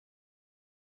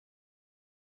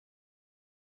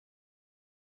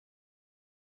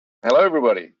Hello,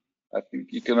 everybody. I think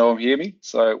you can all hear me.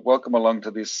 So welcome along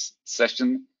to this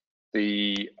session,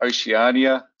 the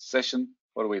Oceania session.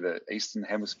 What are we, the Eastern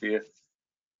Hemisphere?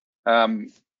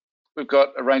 We've got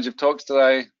a range of talks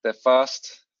today. They're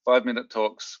fast, 5-minute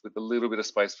talks with a little bit of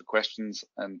space for questions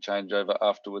and changeover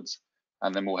afterwards.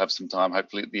 And then we'll have some time,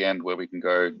 hopefully at the end, where we can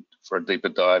go for a deeper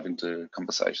dive into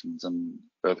conversations and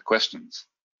further questions.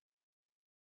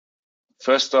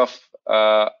 First off,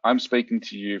 I'm speaking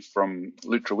to you from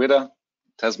Lutruwita,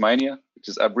 Tasmania, which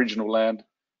is Aboriginal land,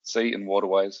 sea and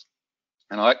waterways.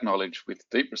 And I acknowledge with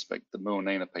deep respect the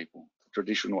Muanina people, the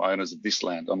traditional owners of this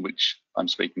land on which I'm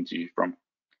speaking to you from.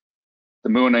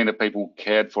 The Muanina people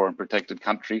cared for and protected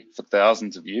country for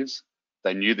thousands of years.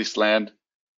 They knew this land,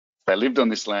 they lived on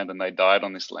this land, and they died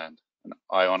on this land, and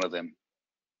I honour them.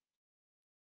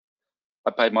 I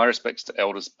pay my respects to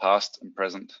elders past and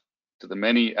present, to the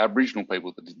many Aboriginal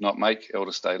people that did not make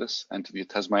elder status, and to the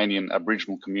Tasmanian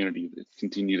Aboriginal community that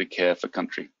continue to care for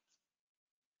country.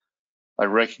 I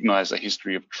recognise a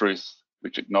history of truth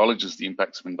which acknowledges the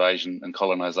impacts of invasion and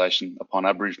colonisation upon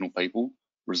Aboriginal people,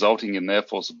 resulting in their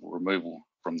forcible removal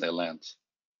from their lands.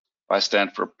 I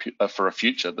stand for a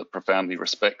future that profoundly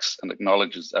respects and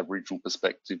acknowledges Aboriginal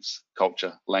perspectives,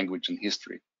 culture, language and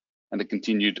history, and a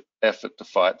continued effort to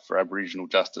fight for Aboriginal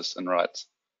justice and rights,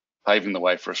 paving the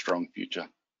way for a strong future. And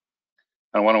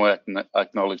I want to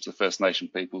acknowledge the First Nation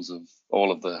peoples of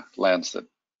all of the lands that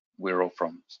we're all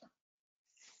from. So.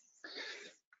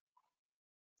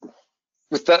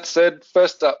 With that said,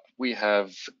 first up we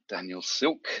have Daniel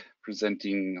Silk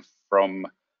presenting from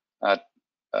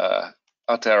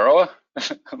Aotearoa,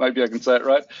 maybe I can say it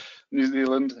right, New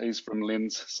Zealand. He's from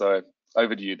Linz, so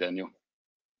over to you, Daniel.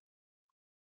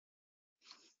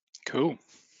 Cool.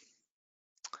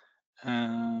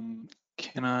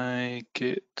 Can I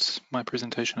get my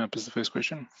presentation up as the first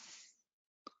question?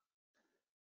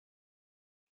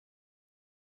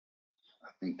 I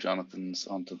think Jonathan's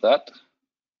onto that.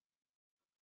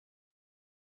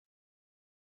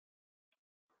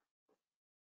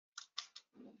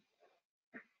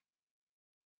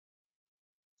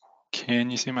 Can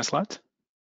you see my slides?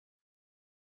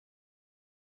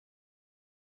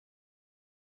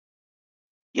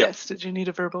 Yes, did you need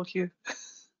a verbal cue?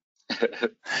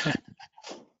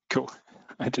 Cool,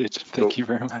 I did. Thank you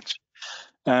very much.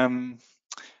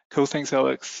 Cool, thanks,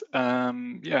 Alex.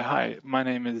 Yeah, hi, my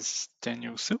name is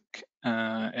Daniel Silk,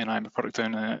 and I'm a product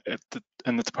owner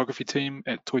in the topography team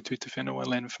at Toitū Te Whenua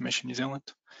Land Information New Zealand.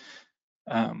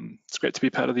 It's great to be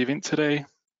part of the event today,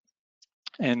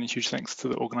 and a huge thanks to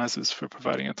the organisers for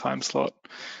providing a time slot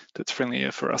that's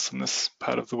friendlier for us in this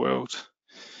part of the world.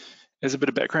 As a bit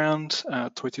of background,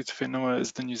 Toitū Te Whenua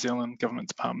is the New Zealand government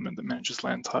department that manages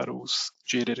land titles,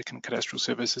 geodetic and cadastral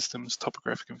survey systems,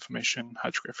 topographic information,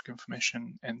 hydrographic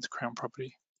information, and Crown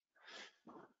property.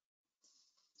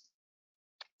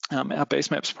 Our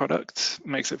base maps product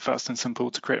makes it fast and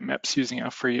simple to create maps using our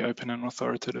free, open and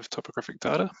authoritative topographic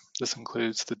data. This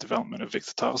includes the development of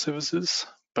vector tile services,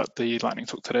 but the lightning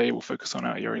talk today will focus on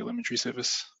our aerial imagery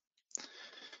service.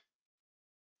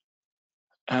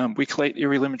 We collate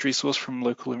aerial imagery sourced from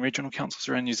local and regional councils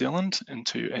around New Zealand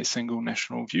into a single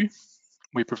national view.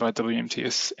 We provide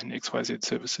WMTS and XYZ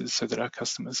services so that our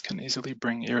customers can easily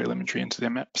bring aerial imagery into their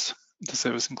maps. The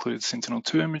service includes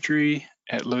Sentinel-2 imagery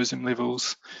at low zoom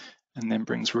levels, and then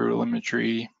brings rural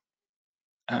imagery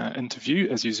into view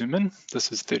as you zoom in.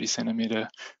 This is 30 centimetre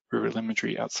rural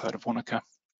imagery outside of Wanaka.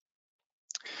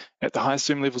 At the highest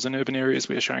zoom levels in urban areas,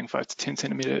 we are showing 5 to 10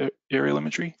 centimetre aerial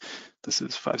imagery. This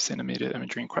is 5 centimetre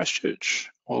imagery in Christchurch.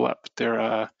 All up, there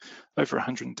are over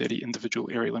 130 individual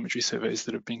aerial imagery surveys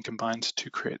that have been combined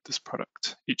to create this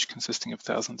product, each consisting of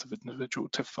thousands of individual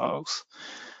TIFF files.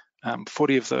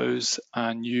 40 of those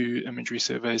are new imagery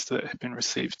surveys that have been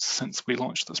received since we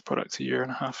launched this product a year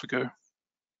and a half ago.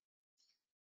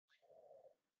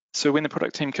 So when the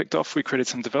product team kicked off, we created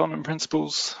some development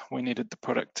principles. We needed the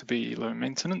product to be low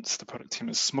maintenance. The product team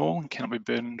is small and cannot be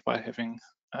burdened by having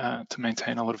to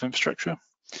maintain a lot of infrastructure.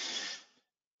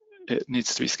 It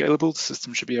needs to be scalable. The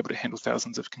system should be able to handle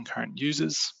thousands of concurrent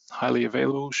users. Highly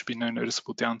available, should be no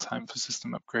noticeable downtime for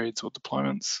system upgrades or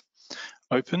deployments.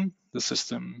 Open, the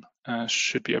system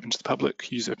should be open to the public,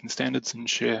 use open standards and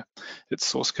share its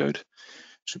source code.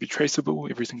 Should be traceable,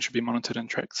 everything should be monitored and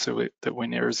tracked so that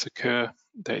when errors occur,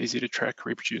 they're easy to track,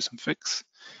 reproduce and fix.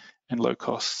 And low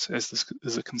costs, as this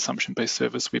is a consumption-based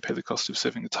service, we pay the cost of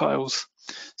serving the tiles,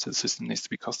 so the system needs to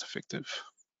be cost effective.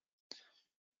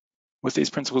 With these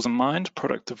principles in mind,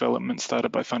 product development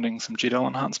started by funding some GDAL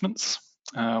enhancements.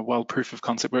 While proof of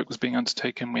concept work was being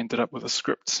undertaken, we ended up with a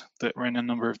script that ran a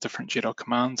number of different GDAL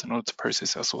commands in order to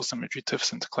process our source imagery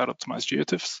TIFFs into cloud-optimized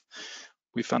GeoTIFFs.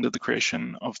 We funded the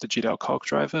creation of the GDAL cog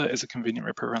driver as a convenient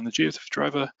wrapper around the GeoTIFF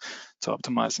driver to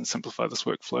optimize and simplify this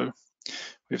workflow.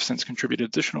 We have since contributed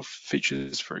additional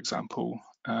features, for example,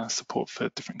 support for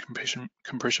different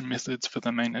compression methods for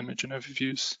the main image and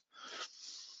overviews.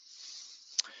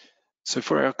 So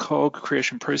for our cog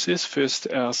creation process,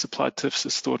 first our supplied TIFFs are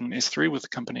stored in S3 with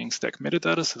accompanying stack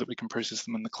metadata so that we can process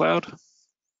them in the cloud.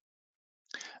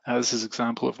 This is an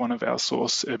example of one of our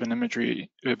source urban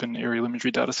aerial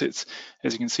imagery datasets.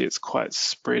 As you can see, it's quite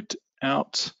spread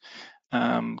out,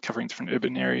 covering different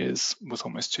urban areas with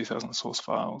almost 2,000 source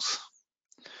files.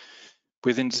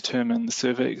 We then determine the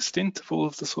survey extent of all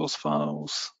of the source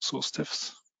files, source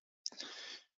TIFFs,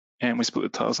 and we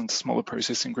split the tiles into smaller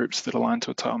processing groups that align to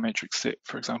a tile matrix set,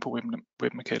 for example,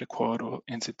 WebMacator Quad or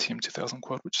NZTM 2000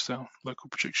 Quad, which is our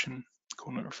local projection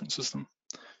coordinate reference system.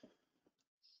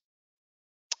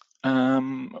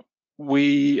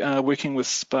 We are working with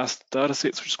sparse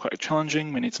datasets, which is quite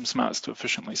challenging. We need some smarts to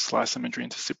efficiently slice imagery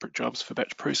into separate jobs for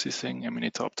batch processing, and we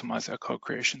need to optimize our cog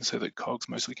creation so that cogs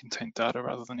mostly contain data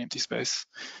rather than empty space.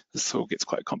 This all gets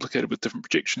quite complicated with different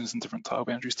projections and different tile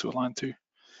boundaries to align to.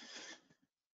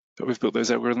 But we've built those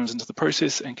algorithms into the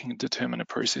process and can determine a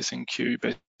processing queue,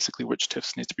 basically which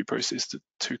TIFFs need to be processed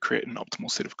to create an optimal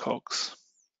set of cogs.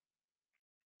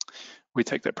 We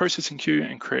take that processing queue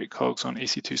and create cogs on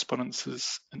EC2 spot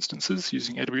instances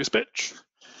using AWS Batch.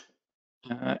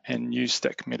 And new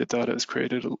stack metadata is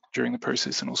created during the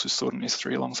process and also stored in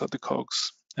S3 alongside the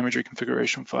cogs. Imagery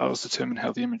configuration files determine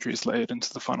how the imagery is layered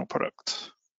into the final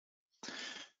product.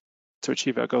 To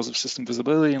achieve our goals of system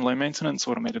visibility and low maintenance,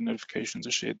 automated notifications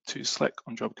are shared to Slack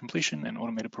on job completion and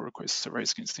automated pull requests are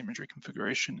raised against the imagery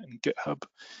configuration in GitHub.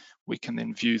 We can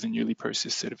then view the newly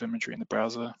processed set of imagery in the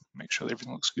browser, make sure that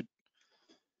everything looks good.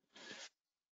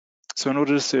 So in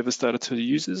order to serve this data to the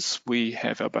users, we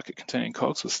have our bucket containing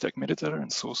cogs with stack metadata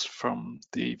and sourced from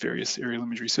the various aerial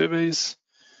imagery surveys.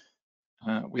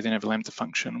 We then have a Lambda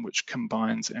function which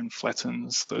combines and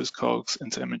flattens those cogs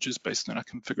into images based on our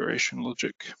configuration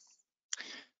logic.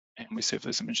 And we serve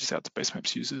those images out to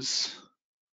Basemaps users.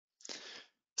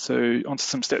 So onto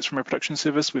some stats from our production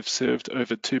service. We've served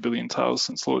over 2 billion tiles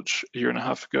since launch a year and a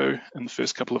half ago. In the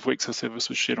first couple of weeks, our service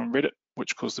was shared on Reddit,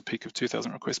 which caused a peak of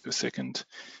 2,000 requests per second.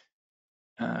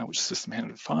 Which the system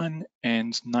handled fine,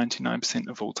 and 99%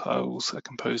 of all tiles are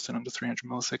composed in under 300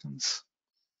 milliseconds.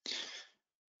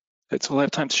 That's all I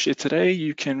have time to share today.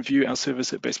 You can view our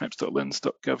service at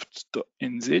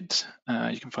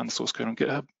basemaps.lins.gov.nz. You can find the source code on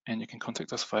GitHub, and you can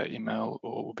contact us via email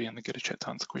or we'll be in the Gitter chat to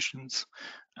answer questions.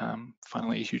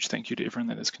 Finally, a huge thank you to everyone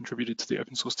that has contributed to the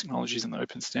open source technologies and the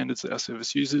open standards that our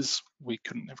service uses. We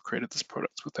couldn't have created this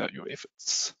product without your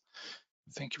efforts.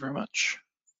 Thank you very much.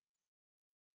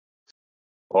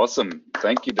 Awesome.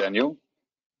 Thank you, Daniel.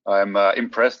 I'm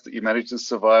impressed that you managed to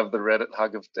survive the Reddit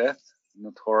hug of death,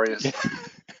 notorious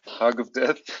hug of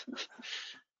death.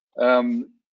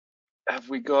 Have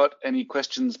we got any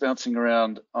questions bouncing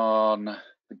around on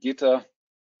the Gitter?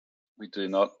 We do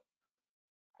not.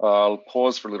 I'll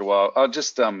pause for a little while. I'll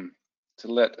just to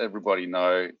let everybody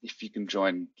know if you can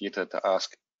join Gitter to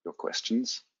ask your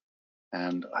questions.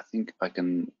 And I think I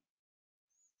can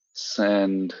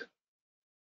send,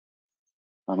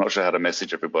 I'm not sure how to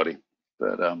message everybody,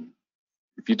 but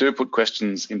if you do put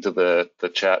questions into the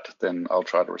chat, then I'll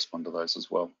try to respond to those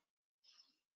as well.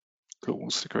 Cool,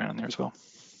 we'll stick around there as well.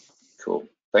 Cool,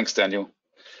 thanks, Daniel.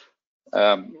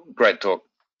 Great talk,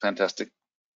 fantastic.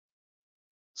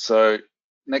 So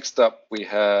next up we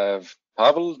have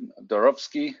Pavel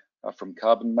Dorovsky from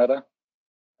Carbon Matter.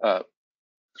 Did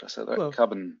I say that? Hello.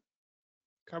 Carbon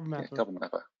Mapper. Yeah, Carbon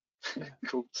Mapper. Yeah.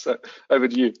 Cool, so over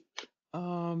to you.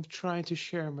 I'm trying to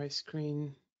share my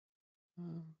screen.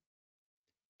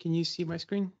 Can you see my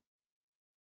screen?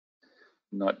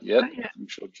 Not yet. Not yet. I'm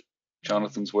sure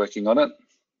Jonathan's working on it.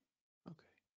 Okay.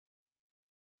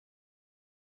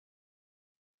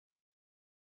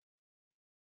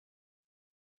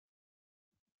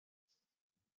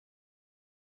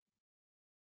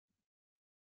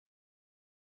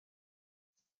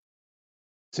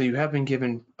 So you have been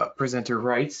given presenter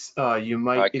rights. You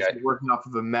might, if you're working off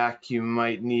of a Mac, you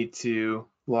might need to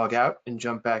log out and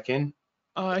jump back in.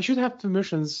 I should have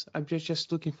permissions. I'm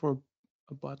just looking for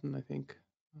a button, I think.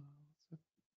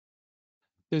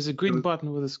 There's a green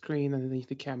button with a screen underneath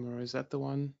the camera. Is that the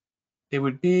one? It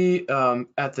would be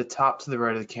at the top to the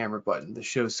right of the camera button, the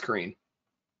show screen.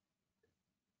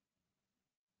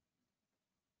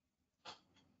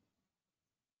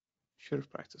 Should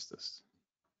have practiced this.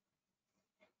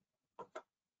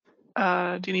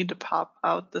 Do you need to pop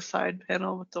out the side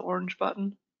panel with the orange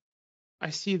button? I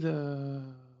see the.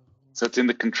 So it's in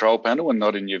the control panel and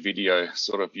not in your video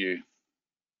sort of view.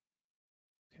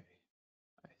 Okay.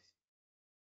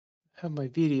 I have my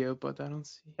video, but I don't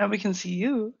see. Now we can see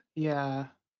you. Yeah.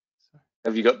 Sorry.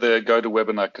 Have you got the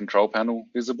GoToWebinar control panel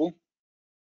visible?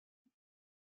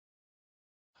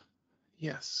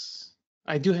 Yes.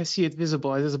 I do see it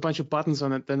visible. There's a bunch of buttons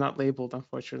on it. They're not labeled,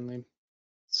 unfortunately.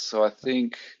 So I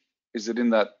think, is it in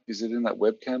that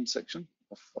webcam section?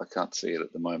 I can't see it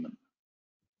at the moment.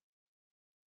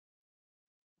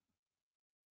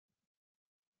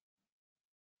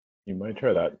 You might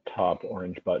try that top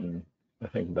orange button. I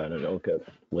think then it'll get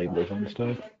labels and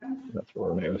stuff. That's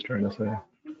what Renee was trying to say.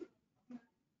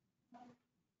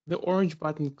 The orange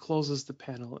button closes the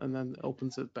panel and then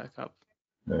opens it back up.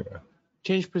 There you go.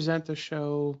 Change presenter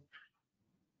show.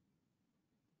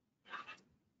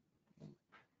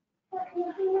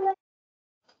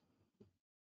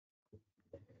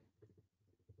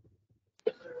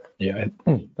 Yeah,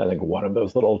 I think one of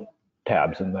those little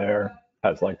tabs in there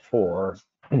has like 4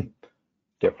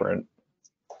 different,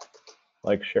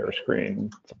 like share screen,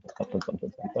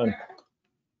 something.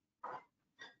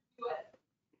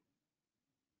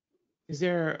 Is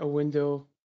there a window?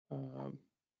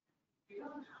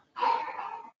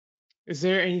 Is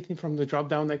there anything from the drop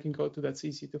down I can go to that's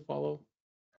easy to follow?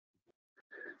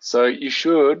 So you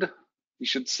should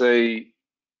see,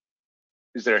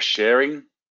 is there a sharing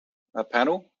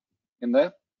panel in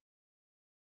there?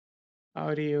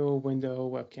 Audio, window,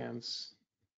 webcams.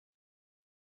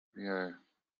 Yeah.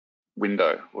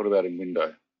 Window. What about in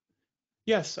window?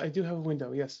 Yes, I do have a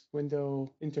window. Yes,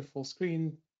 window, enter full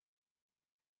screen.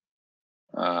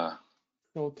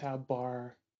 Show tab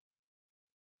bar.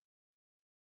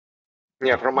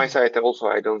 Yeah, from my side also,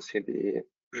 I don't see the.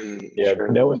 Yeah,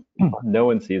 no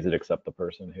one sees it except the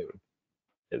person who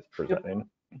is presenting.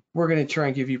 Yep. We're going to try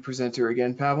and give you presenter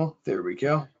again, Pavel. There we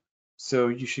go. So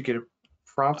you should get a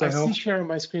prompt, I hope. I see share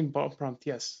my screen prompt,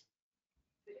 yes.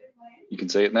 You can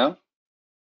see it now?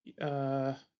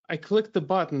 I clicked the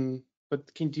button,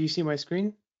 but do you see my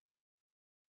screen?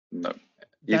 No.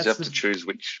 You just have to choose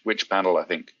which panel, I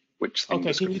think. Which thing.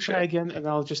 Okay, can you try again? And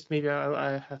I'll just maybe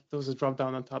I have those a drop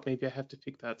down on top. Maybe I have to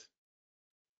pick that.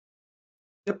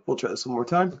 Yep, we'll try this one more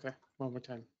time. Okay, one more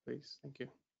time, please. Thank you.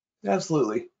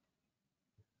 Absolutely.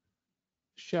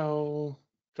 Show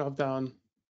drop down.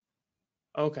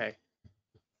 Okay.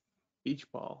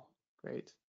 Beach ball.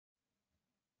 Great.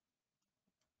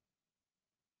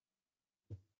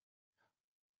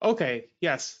 Okay,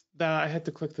 yes. I had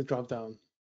to click the drop down.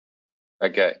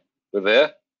 Okay, we're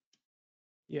there?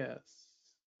 Yes.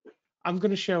 I'm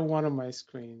going to share one of my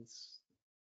screens.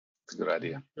 It's a good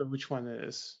idea. I'm not sure which one it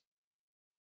is.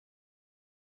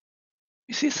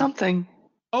 You see something.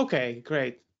 Okay,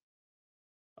 great.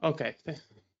 Okay.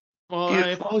 Well, I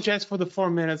apologize for the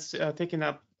 4 minutes taking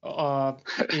up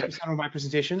 80% of my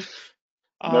presentation.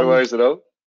 No worries at all.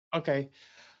 Okay.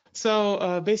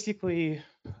 So basically,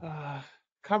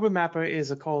 Carbon Mapper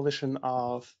is a coalition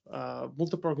of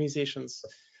multiple organizations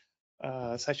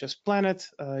such as Planet,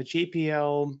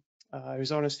 JPL,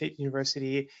 Arizona State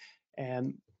University,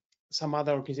 and some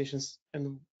other organizations.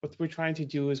 And what we're trying to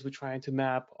do is we're trying to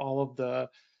map all of the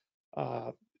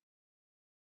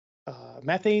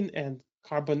methane and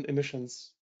carbon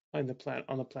emissions on the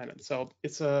planet. So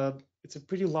it's a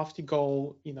pretty lofty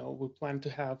goal. You know, we plan to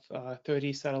have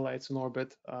 30 satellites in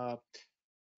orbit.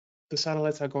 The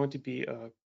satellites are going to be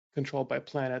controlled by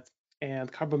Planet,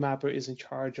 and Carbon Mapper is in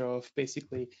charge of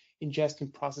basically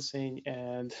ingesting, processing,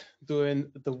 and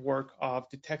doing the work of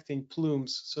detecting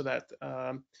plumes so that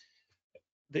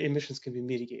the emissions can be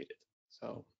mitigated.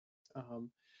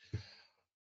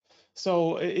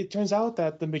 So it turns out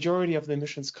that the majority of the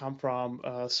emissions come from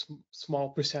a small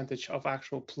percentage of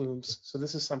actual plumes. So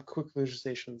this is some quick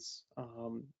visualizations.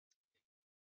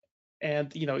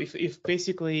 And you know, if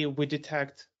basically we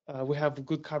detect, we have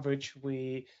good coverage,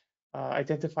 we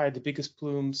identify the biggest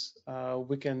plumes,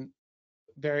 we can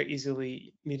very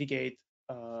easily mitigate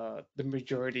the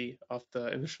majority of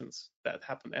the emissions that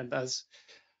happen. And as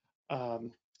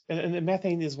and the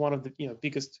methane is one of the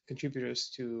biggest contributors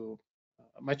to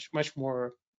much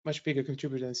bigger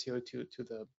contributor than CO2 to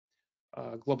the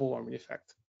global warming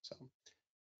effect.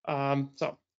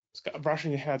 So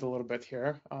brushing ahead a little bit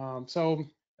here. So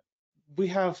we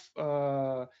have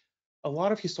a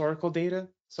lot of historical data.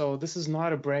 So this is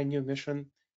not a brand new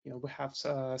mission. You know, we have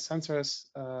sensors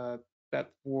that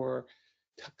were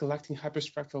collecting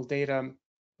hyperspectral data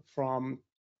from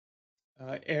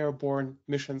airborne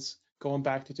missions going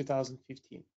back to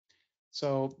 2015.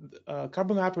 So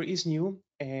Carbon Mapper is new,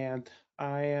 and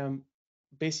I am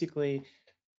basically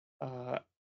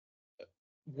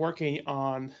working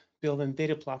on building a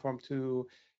data platform to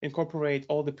incorporate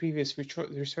all the previous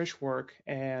research work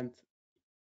and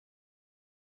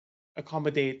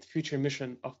accommodate future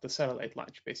mission of the satellite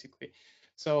launch, basically.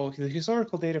 So the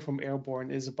historical data from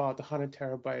airborne is about 100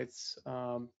 terabytes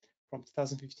from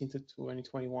 2015 to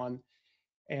 2021.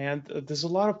 And there's a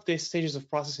lot of stages of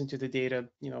processing to the data,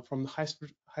 from the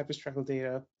hyperspectral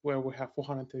data where we have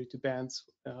 432 bands,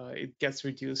 it gets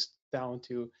reduced down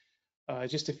to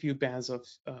just a few bands of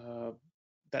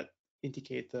that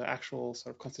indicate the actual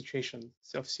sort of concentration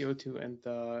of CO2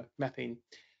 and methane.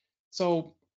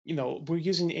 So, we're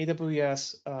using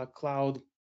AWS Cloud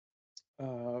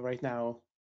right now,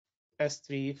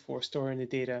 S3 for storing the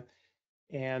data.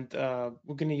 And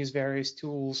we're going to use various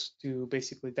tools to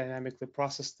basically dynamically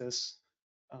process this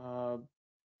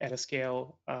at a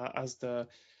scale as the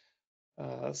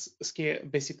scale,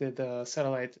 basically the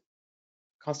satellite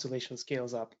constellation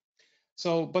scales up.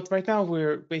 So, but right now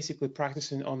we're basically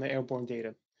practicing on the airborne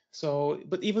data. So,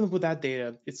 but even with that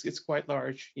data, it's quite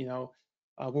large.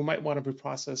 We might want to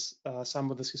reprocess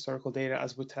some of this historical data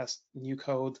as we test new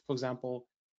code, for example.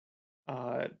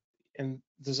 And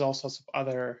there's all sorts of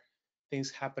other things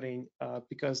happening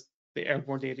because the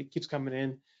airborne data keeps coming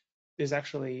in. There's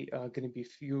actually going to be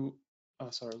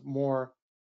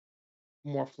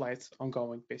more flights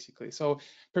ongoing, basically. So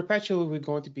perpetually, we're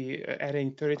going to be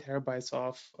adding 30 terabytes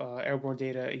of airborne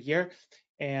data a year.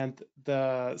 And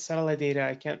the satellite data,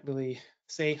 I can't really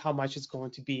say how much it's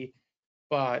going to be,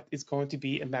 but it's going to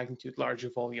be a magnitude larger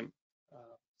volume.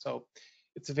 So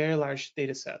it's a very large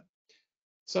data set.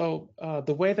 So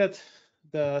the way that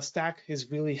the stack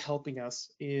is really helping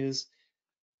us is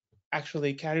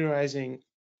actually categorizing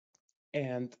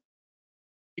and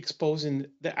exposing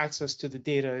the access to the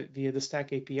data via the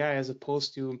Stack API as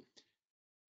opposed to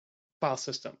file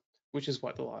system, which is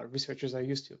what a lot of researchers are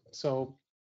used to. So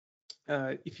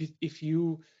if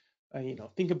you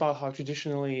think about how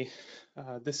traditionally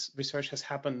this research has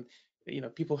happened,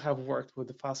 people have worked with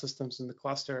the file systems in the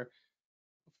cluster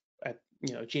at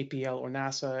JPL or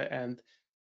NASA, and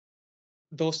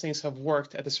those things have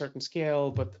worked at a certain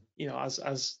scale. But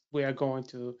as we are going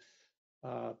to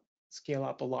scale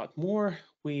up a lot more,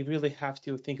 we really have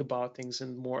to think about things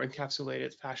in more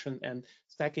encapsulated fashion. And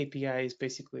Stack API is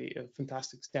basically a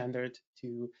fantastic standard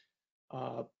to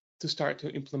start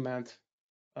to implement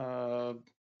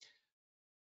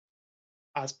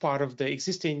as part of the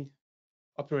existing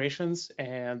operations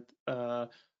and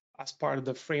as part of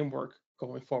the framework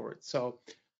going forward. So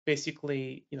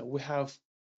basically, we have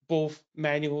both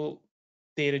manual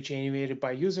data generated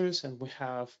by users and we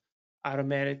have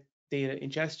automatic data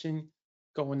ingestion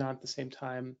going on at the same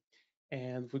time.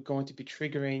 And we're going to be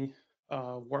triggering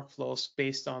workflows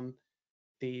based on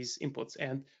these inputs.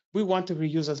 And we want to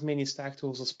reuse as many stack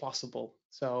tools as possible.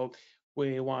 So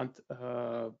we want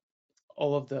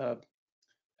all of the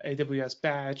AWS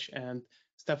batch and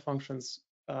step functions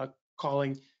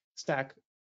calling Stack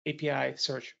API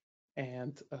search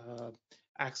and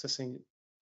accessing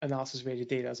analysis-ready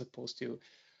data as opposed to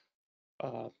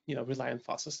rely on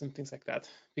file system, things like that,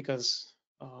 because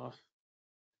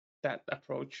that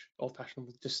approach, old-fashioned,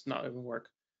 would just not even work.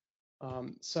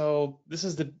 So this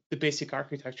is the basic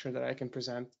architecture that I can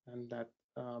present, and that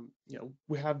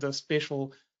we have the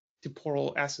spatial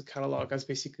temporal asset catalog as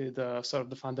basically the sort of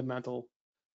the fundamental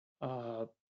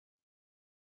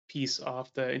piece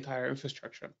of the entire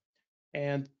infrastructure.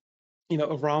 And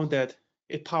around that,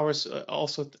 it powers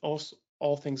also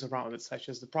all things around it, such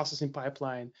as the processing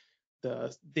pipeline,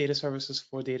 the data services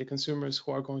for data consumers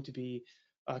who are going to be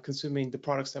consuming the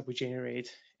products that we generate,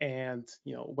 and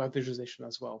web visualization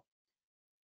as well.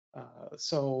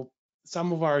 So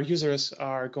some of our users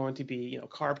are going to be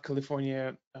CARB,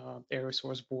 California Air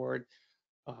Resource Board,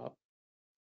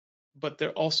 but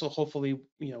they're also hopefully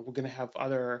we're going to have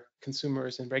other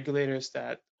consumers and regulators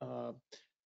that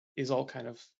is all kind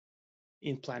of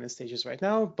in planning stages right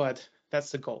now, but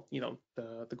that's the goal.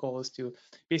 The goal is to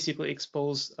basically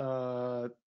expose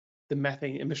the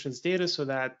methane emissions data so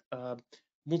that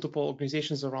multiple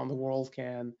organizations around the world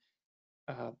can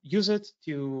use it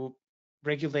to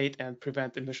regulate and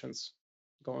prevent emissions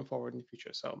going forward in the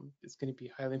future. So it's going to be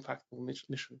a highly impactful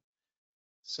mission.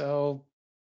 So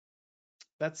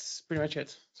that's pretty much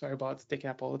it. Sorry about taking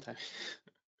up all the time.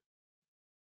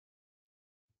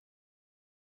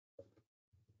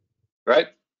 Great.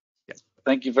 Yeah.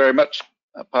 Thank you very much,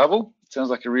 Pavel. It sounds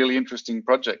like a really interesting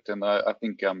project, and I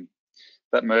think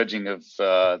that merging of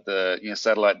the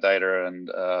satellite data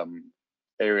and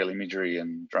aerial imagery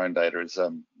and drone data is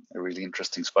a really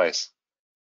interesting space.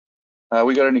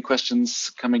 We got any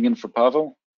questions coming in for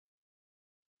Pavel?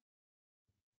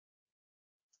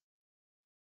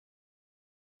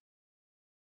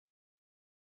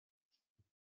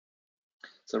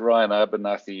 So Ryan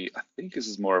Abernathy, I think this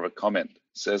is more of a comment,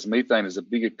 says methane is a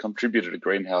bigger contributor to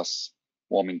greenhouse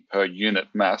warming per unit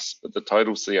mass, but the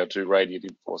total CO2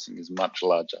 radiative forcing is much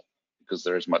larger because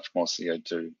there is much more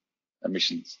CO2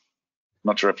 emissions.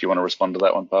 Not sure if you want to respond to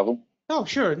that one, Pavel. Oh,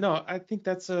 sure. No, I think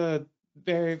that's a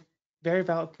very, very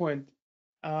valid point.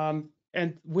 And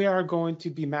we are going to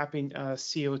be mapping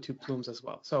CO2 plumes as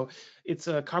well. So it's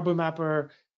a carbon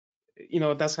mapper,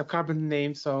 that's a carbon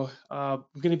name. So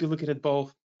we're going to be looking at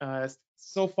both.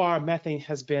 So far, methane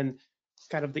has been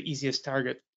kind of the easiest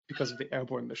target because of the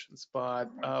airborne emissions, but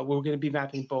we're going to be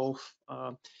mapping both.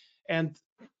 And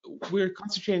we're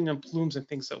concentrating on plumes and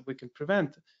things that we can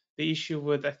prevent. The issue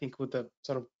with, I think, with the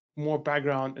sort of more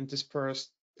background and dispersed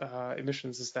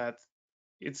emissions is that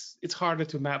it's harder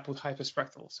to map with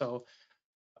hyperspectral. So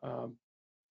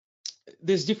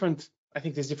there's different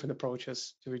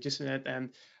approaches to reducing it, and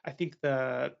I think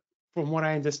from what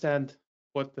I understand,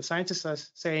 what the scientists are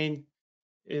saying,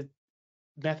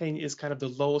 methane is kind of the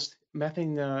lowest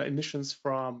methane emissions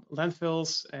from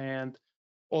landfills and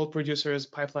oil producers,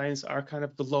 pipelines are kind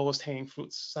of the lowest hanging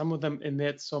fruits. Some of them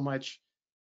emit so much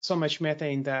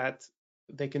methane that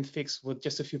they can fix with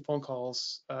just a few phone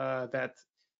calls. That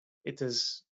it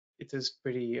is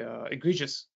pretty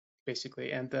egregious,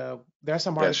 basically. And there are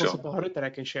some articles about it that I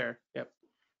can share. Yep.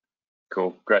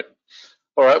 Cool, great.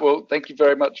 All right, well, thank you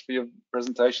very much for your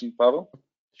presentation, Pavel.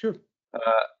 Sure.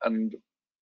 And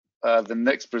the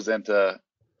next presenter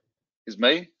is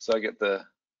me, so I get the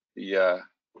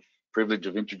privilege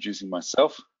of introducing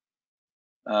myself.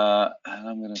 And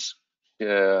I'm going to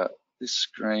share this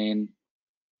screen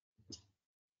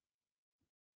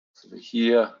over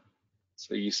here.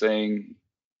 So you're seeing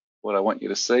what I want you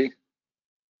to see?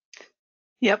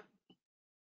 Yep.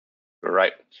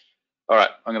 Great. All right,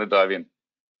 I'm going to dive in.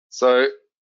 So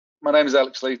my name is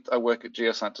Alex Leith. I work at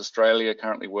Geoscience Australia,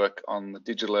 currently work on the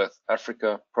Digital Earth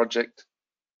Africa project.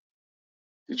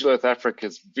 Digital Earth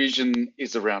Africa's vision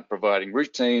is around providing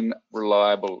routine,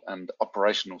 reliable, and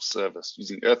operational service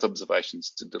using Earth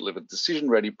observations to deliver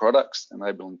decision-ready products,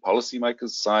 enabling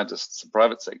policymakers, scientists, the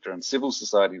private sector, and civil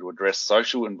society to address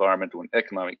social, environmental, and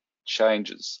economic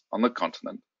changes on the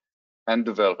continent and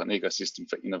develop an ecosystem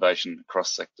for innovation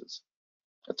across sectors.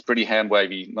 It's pretty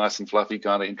hand-wavy, nice and fluffy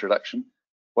kind of introduction.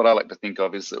 What I like to think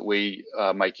of is that we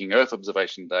are making Earth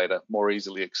observation data more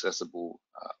easily accessible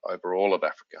over all of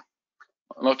Africa.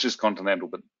 Not just continental,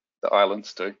 but the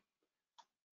islands too.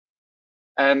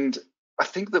 And I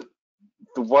think that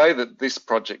the way that this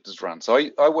project is run, so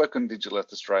I work on Digital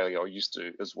Earth Australia, or used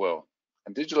to as well.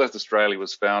 And Digital Earth Australia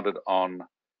was founded on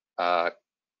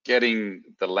getting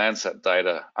the Landsat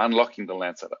data, unlocking the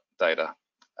Landsat data.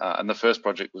 And the first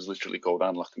project was literally called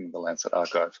Unlocking the Landsat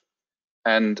Archive.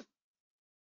 And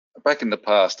back in the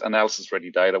past,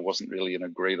 analysis-ready data wasn't really an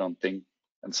agreed-on thing.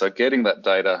 And so getting that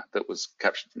data that was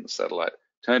captured from the satellite,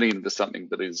 turning it into something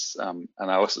that is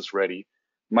analysis ready,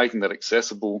 making that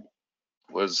accessible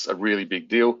was a really big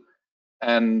deal.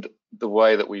 And the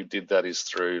way that we did that is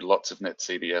through lots of net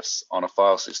CDFs on a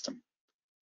file system.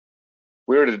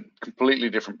 We're at a completely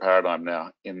different paradigm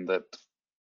now in that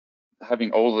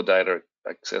having all the data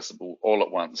accessible all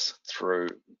at once through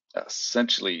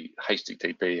essentially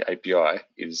HTTP API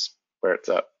is where it's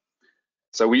at.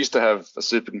 So we used to have a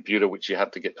supercomputer which you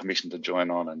had to get permission to join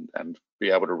on and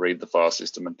be able to read the file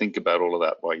system and think about all of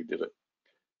that while you did it.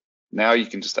 Now you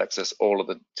can just access all of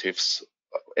the TIFFs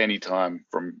anytime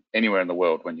from anywhere in the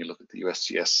world when you look at the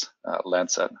USGS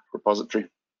Landsat repository.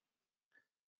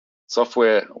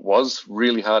 Software was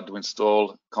really hard to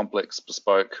install, complex,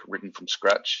 bespoke, written from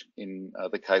scratch in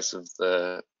the case of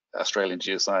the Australian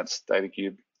Geoscience Data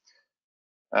Cube.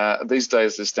 These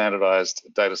days, there's standardized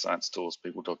data science tools.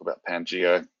 People talk about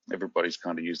Pangeo. Everybody's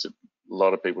kind of used it. A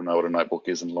lot of people know what a notebook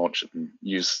is and launch it and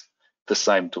use the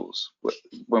same tools.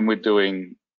 When we're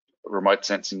doing remote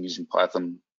sensing using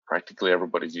Python, practically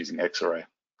everybody's using Xarray.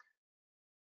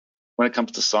 When it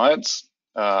comes to science,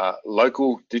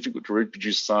 local, difficult to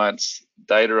reproduce science,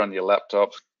 data on your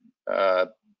laptop,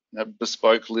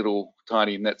 bespoke little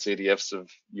tiny net CDFs of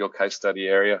your case study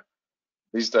area.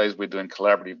 These days, we're doing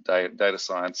collaborative data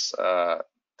science,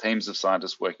 teams of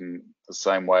scientists working the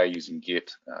same way using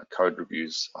Git, code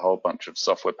reviews, a whole bunch of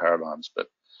software paradigms, but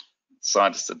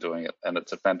scientists are doing it, and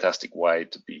it's a fantastic way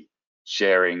to be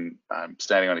sharing,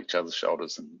 standing on each other's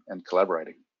shoulders and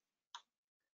collaborating.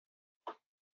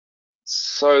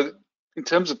 So in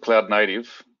terms of cloud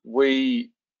native,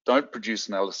 we don't produce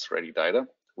analysis-ready data,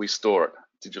 we store it.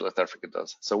 Digital Earth Africa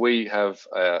does. So we have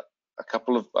a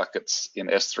couple of buckets in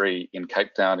S3 in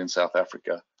Cape Town in South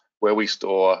Africa, where we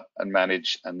store and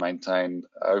manage and maintain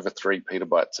over 3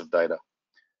 petabytes of data.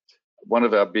 One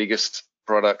of our biggest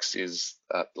products is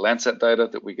Landsat data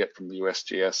that we get from the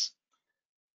USGS.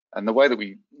 And the way that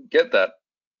we get that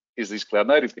is these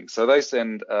cloud-native things. So they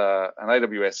send an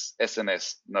AWS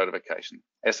SNS notification.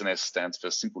 SNS stands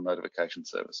for Simple Notification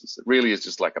Services. It really is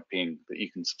just like a ping that you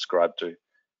can subscribe to.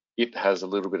 It has a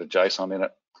little bit of JSON in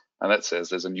it, and that says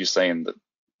there's a new scene that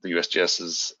the USGS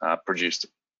has produced.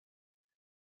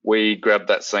 We grab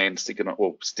that scene, stick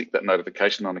that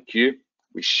notification on a queue.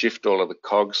 We shift all of the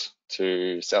cogs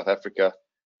to South Africa.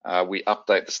 We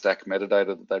update the stack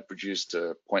metadata that they produce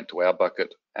to point to our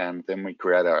bucket, and then we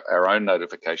create our own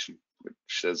notification, which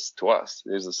says to us,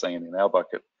 there's a scene in our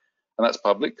bucket. And that's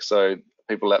public, so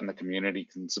people out in the community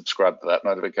can subscribe to that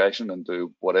notification and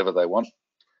do whatever they want.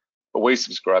 But we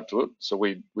subscribe to it, so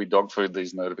we dog food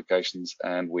these notifications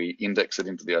and we index it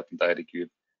into the Open Data Cube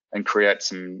and create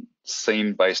some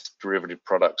scene-based derivative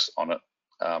products on it,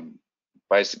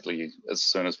 basically as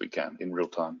soon as we can in real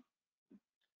time.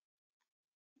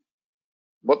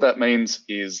 What that means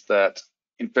is that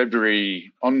on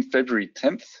February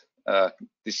 10th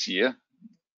this year,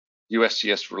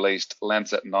 USGS released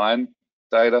Landsat 9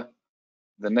 data.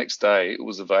 The next day, it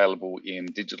was available in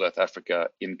Digital Earth Africa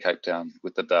in Cape Town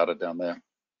with the data down there.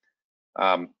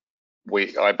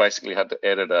 I basically had to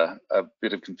edit a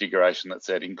bit of configuration that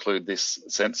said include this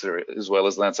sensor as well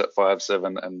as Landsat 5,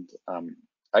 7, and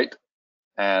 8,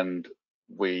 and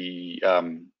we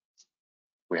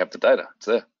have the data. It's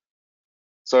there.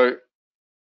 So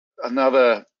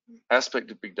another aspect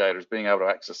of big data is being able to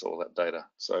access all that data.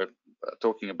 So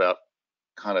talking about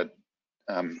kind of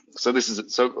so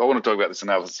I want to talk about this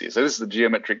analysis here. So this is the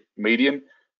geometric median.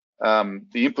 The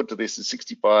input to this is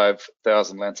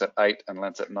 65,000 Landsat 8 and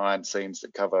Landsat 9 scenes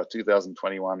that cover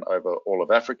 2021 over all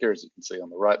of Africa, as you can see on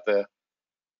the right there.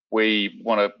 We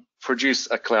want to produce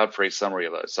a cloud-free summary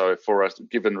of those. So for a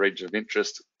given region of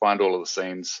interest, find all of the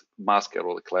scenes, mask out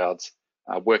all the clouds,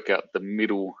 work out the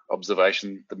middle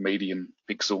observation, the median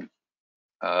pixel.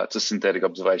 It's a synthetic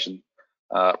observation.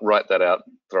 Write that out,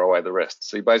 throw away the rest.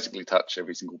 So you basically touch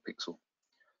every single pixel.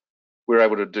 We're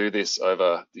able to do this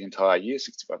over the entire year,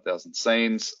 65,000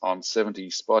 scenes on 70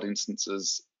 spot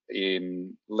instances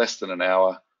in less than an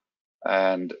hour,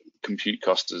 and compute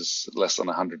cost is less than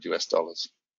 $100 US.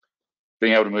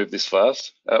 Being able to move this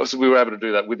fast, so we were able to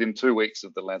do that within 2 weeks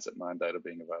of the Landsat 9 data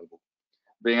being available.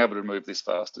 Being able to move this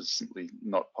fast is simply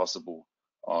not possible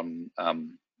on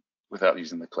without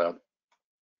using the cloud.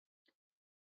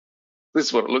 This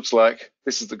is what it looks like.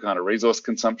 This is the kind of resource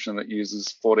consumption that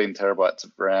uses 14 terabytes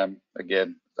of RAM.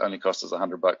 Again, it only cost us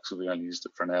 $100 because we only used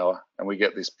it for an hour. And we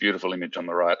get this beautiful image on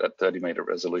the right at 30-meter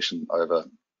resolution over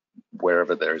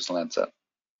wherever there is Landsat.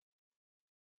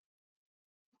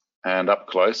 And up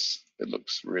close, it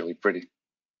looks really pretty.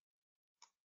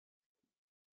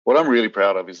 What I'm really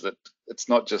proud of is that it's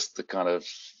not just the kind of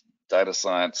data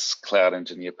science cloud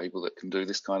engineer people that can do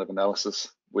this kind of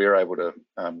analysis. We're able to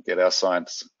get our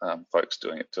science folks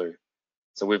doing it too.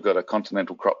 So we've got a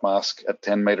continental crop mask at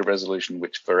 10-meter resolution,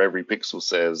 which for every pixel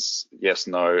says yes,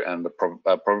 no, and the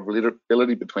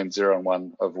probability between 0 and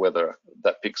 1 of whether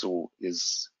that pixel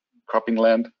is cropping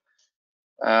land.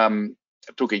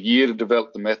 It took a year to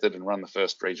develop the method and run the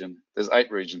first region. There's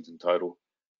 8 regions in total.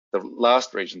 The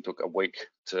last region took a week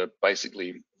to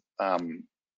basically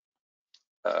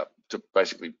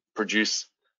produce,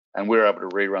 and we're able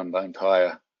to rerun the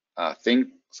entire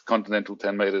thing, it's continental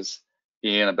 10 meters,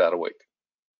 in about a week.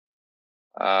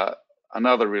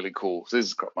 Another really cool, so this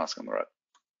is crop mask on the right.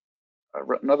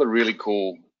 Another really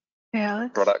cool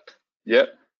product. Yeah.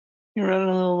 You're running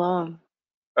a little long.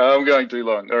 I'm going too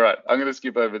long. All right, I'm going to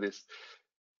skip over this.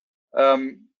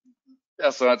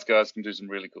 Our science guys can do some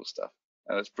really cool stuff,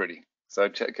 and it's pretty. So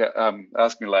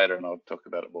ask me later and I'll talk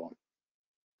about it more.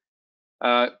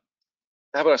 How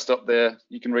about I stop there?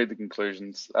 You can read the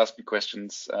conclusions, ask me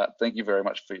questions. Thank you very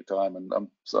much for your time, and I'm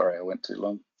sorry I went too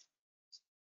long.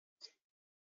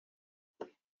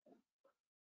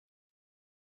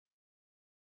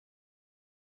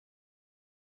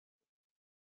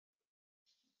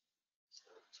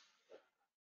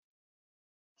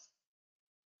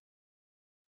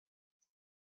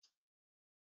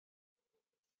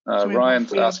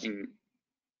 Ryan's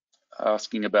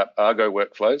asking about Argo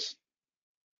workflows,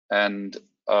 and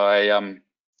I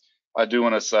do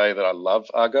want to say that I love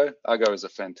Argo. Argo is a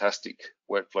fantastic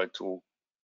workflow tool.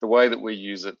 The way that we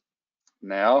use it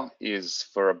now is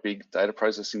for a big data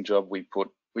processing job. We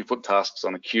put tasks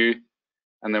on a queue,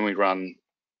 and then we run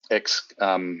X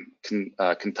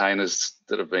containers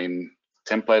that have been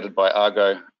templated by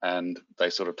Argo, and they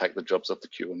sort of take the jobs off the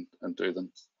queue and do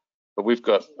them. But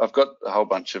I've got a whole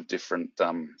bunch of different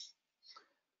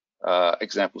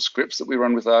example scripts that we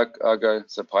run with Argo,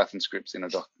 so Python scripts in a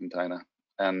Docker container,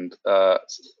 and a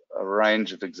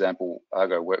range of example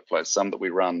Argo workflows, some that we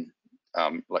run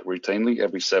like routinely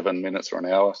every 7 minutes or an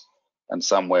hour, and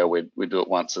some where we do it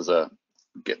once as a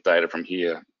get data from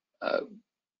here,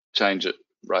 change it,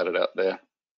 write it out there.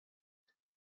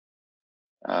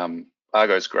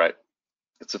 Argo's great.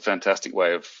 It's a fantastic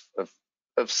way of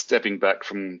stepping back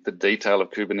from the detail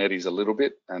of Kubernetes a little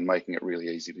bit and making it really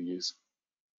easy to use.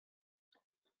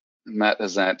 Matt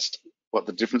has asked what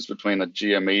the difference between a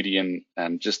geomedian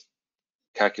and just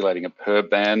calculating a per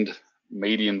band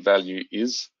median value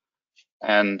is.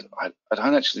 And I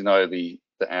don't actually know the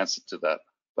answer to that,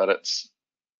 but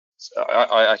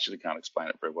I actually can't explain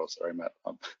it very well. Sorry, Matt.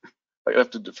 I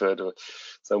have to defer to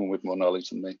someone with more knowledge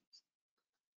than me.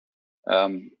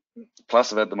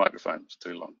 Plus, I've had the microphone for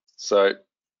too long. So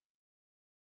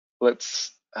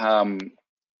let's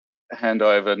hand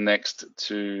over next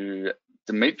to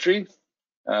Dimitri.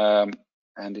 And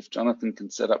if Jonathan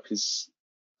can set up his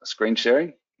screen sharing,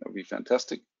 that would be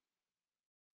fantastic.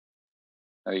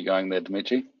 How are you going there,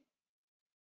 Dimitri?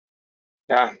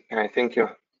 Yeah, thank you.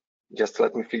 Just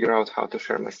let me figure out how to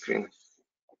share my screen.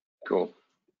 Cool.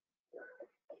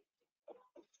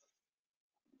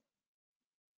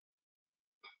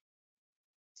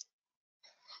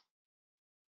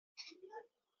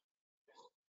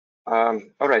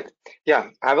 All right.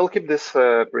 Yeah, I will keep this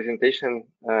presentation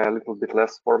a little bit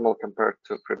less formal compared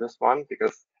to previous one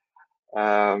because,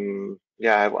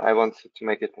 yeah, I want to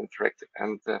make it interactive.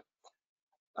 And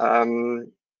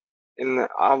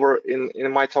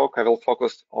in my talk, I will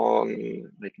focus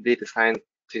on like data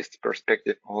scientist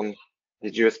perspective on the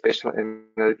geospatial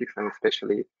analytics and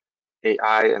especially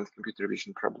AI and computer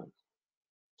vision problems.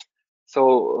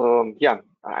 So yeah,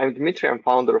 I'm Dimitri. I'm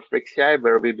founder of RexAI,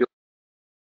 where we build.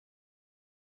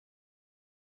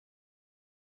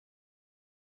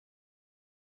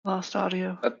 Lost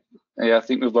audio. Yeah, I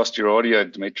think we've lost your audio,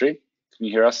 Dimitri. Can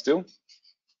you hear us still?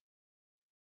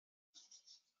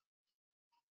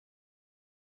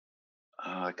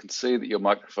 I can see that your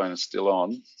microphone is still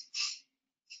on.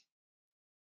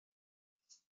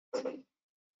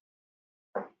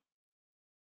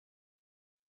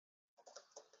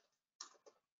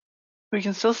 We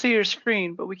can still see your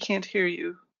screen, but we can't hear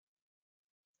you.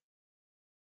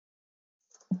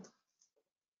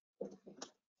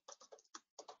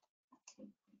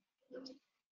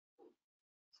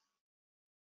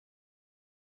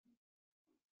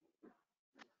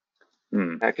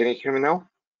 Can you hear me now?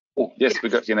 Oh, yes, we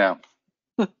got you now.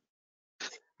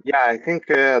 Yeah, I think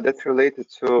that's related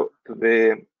to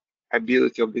the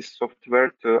ability of this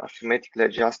software to automatically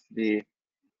adjust the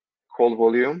call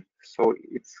volume. So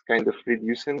it's kind of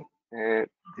reducing the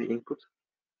input.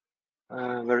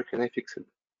 Where can I fix it?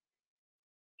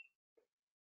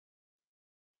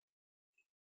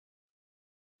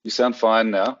 You sound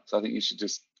fine now, so I think you should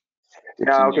just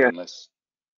continue. Yeah, okay. Unless.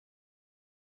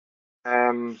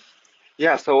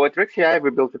 Yeah, so at RexAI, we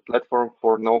built a platform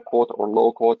for no-code or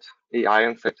low-code AI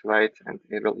on satellite and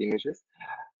aerial images.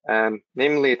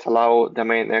 Namely, it allows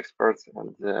domain experts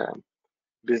and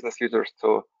business users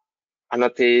to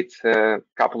annotate a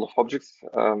couple of objects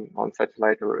on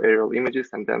satellite or aerial images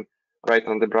and then write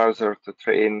on the browser to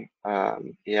train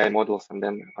AI models and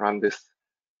then run this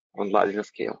on larger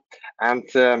scale. And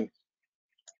the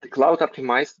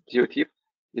cloud-optimized GeoTIFF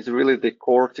is really the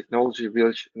core technology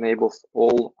which enables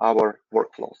all our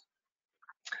workflows.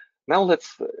 Now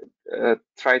let's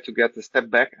try to get a step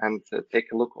back and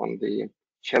take a look on the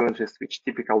challenges which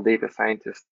typical data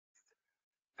scientists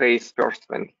face first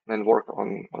when work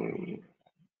on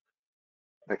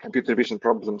the computer vision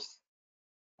problems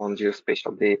on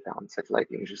geospatial data on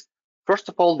satellite images. First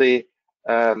of all, the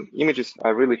images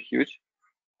are really huge,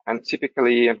 and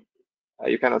typically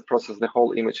you cannot process the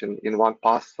whole image in one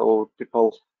pass, so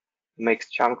people make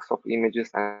chunks of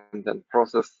images and then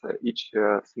process each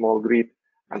small grid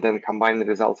and then combine the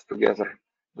results together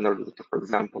in order to, for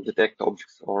example, detect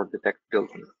objects or detect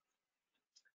buildings.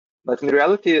 But in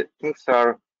reality, things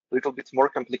are a little bit more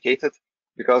complicated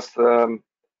because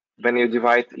when you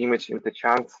divide image into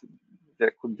chunks,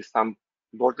 there could be some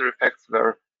border effects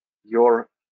where your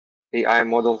AI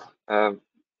model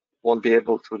won't be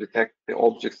able to detect the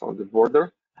objects on the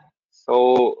border.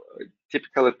 So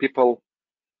typically people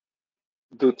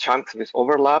do chunks with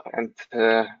overlap, and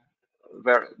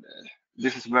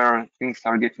this is where things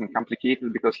are getting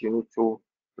complicated because you need to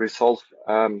resolve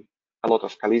a lot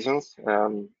of collisions.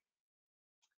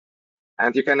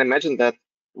 And you can imagine that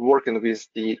working with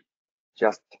the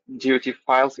just GeoTIFF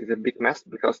files is a big mess,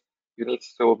 because you need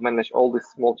to manage all these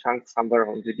small chunks somewhere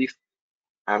on the disk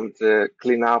and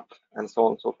clean up and so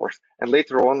on and so forth. And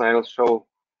later on, I will show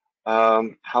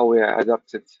how we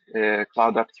adapted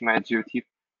Cloud Optimized GeoTIFF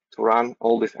to run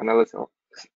all this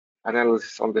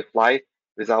analysis on the fly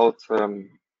without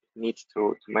need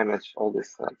to manage all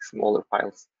these smaller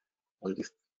files on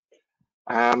disk.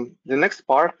 The next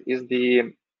part is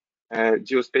the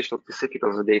geospatial specific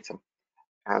of the data,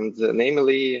 and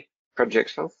namely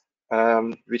projections,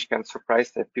 which can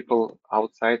surprise the people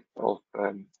outside of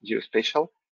geospatial.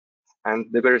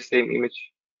 And the very same image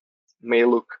may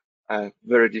look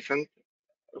very different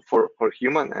for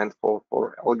human and for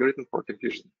algorithm, for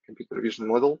computer vision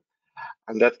model,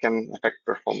 and that can affect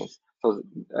performance. So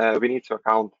we need to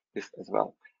account this as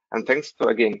well. And thanks to,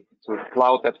 again, to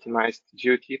cloud optimized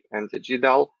GeoTIFF and the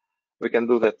GDAL, we can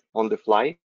do that on the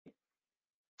fly.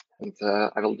 And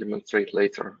I will demonstrate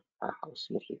later how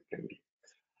smoothly it can be.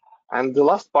 And the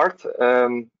last part,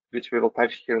 which we will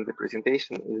touch here in the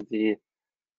presentation, is the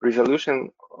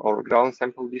resolution or ground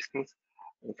sample distance.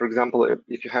 For example,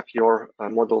 if you have your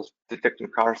models detecting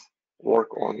cars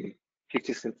work on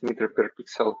 50 centimeter per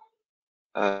pixel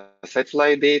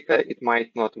satellite data, it might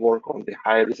not work on the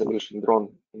high resolution drone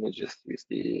images with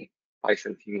the 5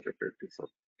 centimeter per pixel,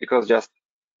 because just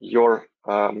your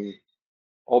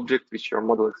object which your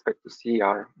model expects to see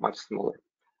are much smaller.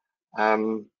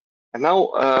 And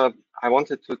now I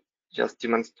wanted to just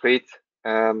demonstrate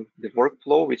the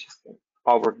workflow, which is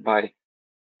powered by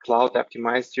Cloud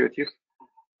Optimized GeoTIFF,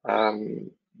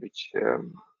 which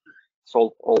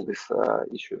solve all these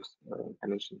issues I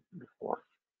mentioned before.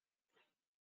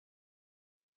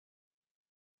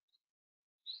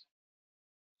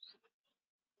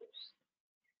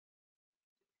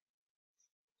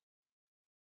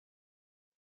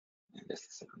 Just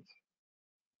a second.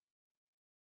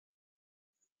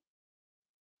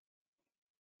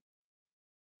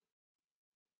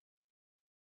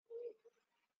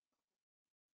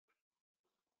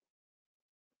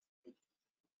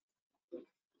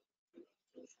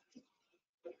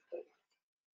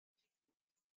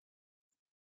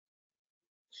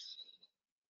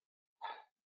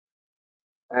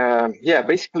 Yeah,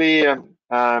 basically, in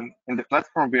the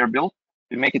platform we are built,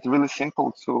 we make it really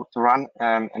simple to run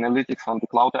analytics on the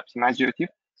Cloud Optimized GeoTIFF.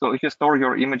 So if you store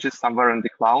your images somewhere in the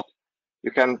cloud,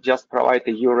 you can just provide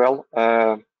a URL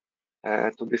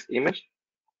to this image.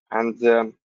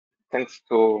 And thanks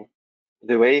to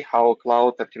the way how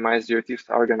Cloud Optimized GeoTIFFs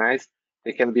are organized,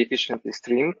 they can be efficiently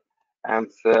streamed, and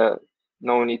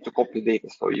no need to copy data.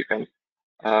 So you can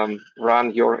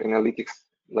run your analytics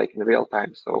like in real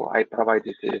time. So I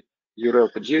provided a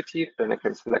URL to GeoTIFF, then I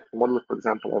can select a model. For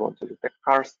example, I want to detect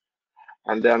cars,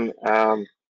 and then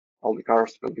all the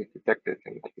cars will be detected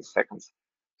in like seconds.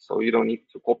 So you don't need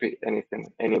to copy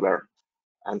anything anywhere.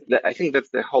 And I think that's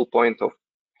the whole point of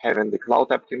having the cloud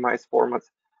optimized formats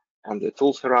and the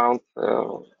tools around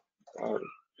cloud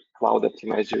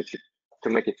optimized GeoTIFF to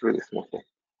make it really smoothly.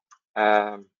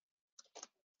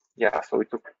 Yeah, so it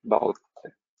took about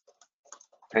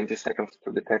 20 seconds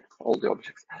to detect all the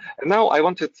objects. And now I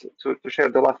wanted to share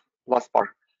the last part.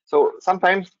 So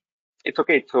sometimes it's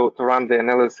okay to run the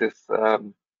analysis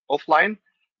offline,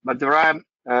 but there are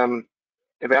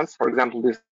events, for example,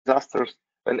 disasters,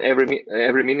 when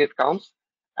every minute counts.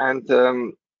 And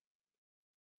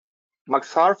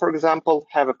Maxar, for example,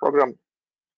 have a program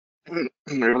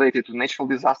related to natural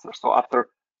disasters. So after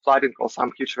flooding or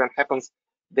some huge event happens,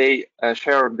 they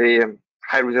share the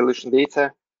high resolution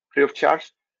data free of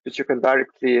charge, which you can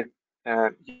directly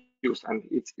use. And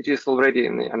it is already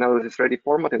in the analysis ready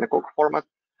format, in a COG format.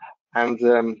 And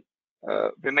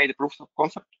we made a proof of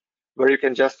concept where you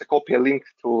can just copy a link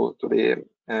to the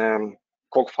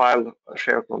COG file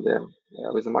shared on the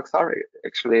with the Maxar.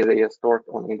 Actually, they are stored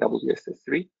on AWS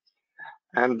S3.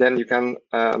 And then you can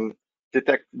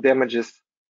detect damages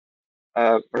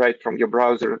right from your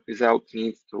browser without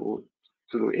need to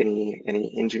do any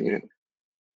engineering.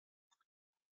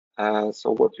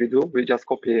 So what we do, we just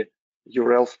copy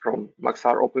URLs from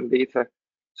Maxar Open Data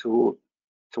to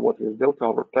what we built to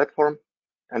our platform,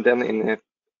 and then in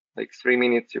like 3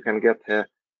 minutes you can get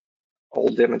all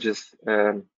damages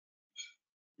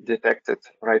detected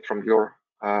right from your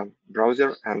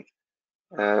browser, and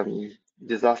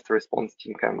disaster response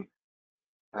team can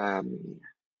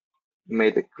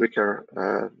make a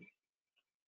quicker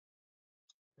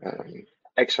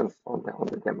actions on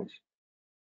the damage.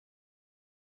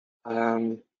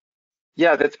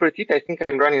 Yeah, that's pretty it. I think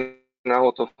I'm running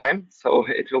out of time, so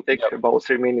it will take about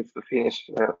 3 minutes to finish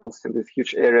in this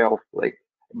huge area of like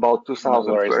about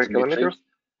 2,000 square kilometers.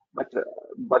 But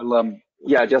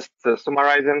yeah, just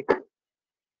summarizing,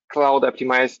 Cloud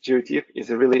Optimized GeoTIFF is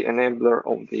a really enabler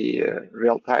of the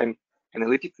real-time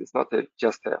analytics. It's not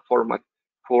just a format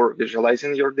for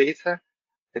visualizing your data.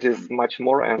 It is much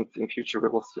more, and in future we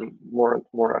will see more and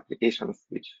more applications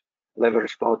which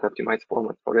leverage Cloud Optimized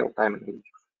format for real-time analytics.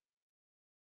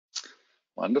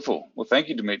 Wonderful. Well, thank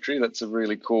you, Dimitri. That's a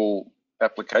really cool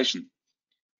application. Do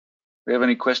we have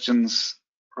any questions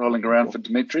rolling around for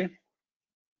Dimitri?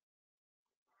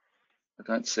 I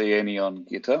don't see any on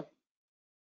Gitter.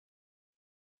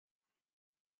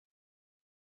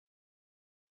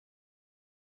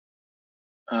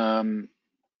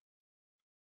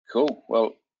 Cool.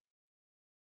 Well,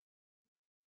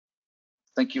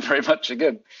 thank you very much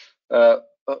again.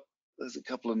 There's a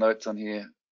couple of notes on here.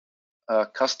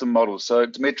 Custom models. So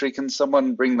Dimitri, can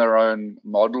someone bring their own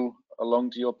model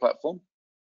along to your platform?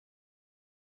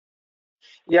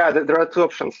 Yeah, there are two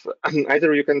options.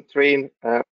 Either you can train.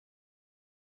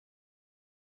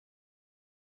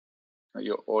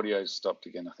 Your audio stopped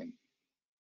again, I think.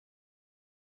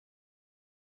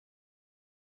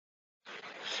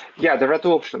 Yeah, there are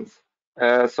two options.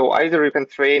 So either you can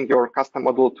train your custom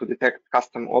model to detect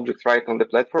custom objects right on the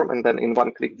platform and then in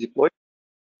one click deploy.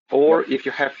 Or if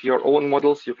you have your own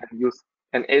models, you can use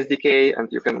an SDK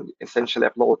and you can essentially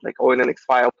upload like ONNX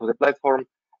file to the platform,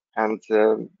 and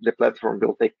the platform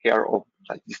will take care of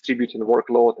like distributing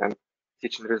workload and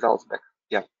teaching results back.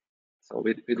 Yeah, so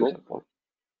we do that one.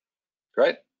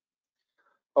 Great.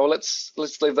 Oh, let's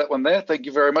leave that one there. Thank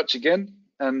you very much again.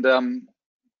 And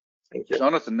thank you,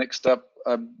 Jonathan. Next up,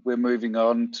 we're moving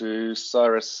on to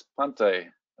Cyrus Pante.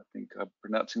 I think I'm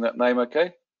pronouncing that name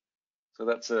okay. So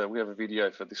that's we have a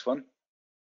video for this one.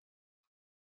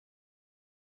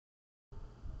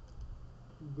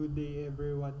 Good day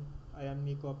everyone, I am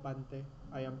Nico Pante.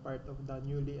 I am part of the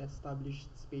newly established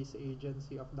space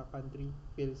agency of the country,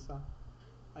 PhilSA.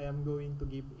 I am going to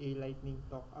give a lightning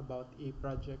talk about a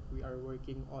project we are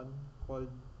working on called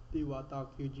Diwata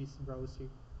QGIS browser.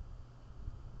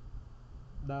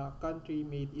 The country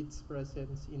made its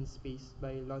presence in space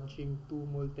by launching two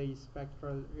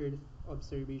multispectral Earth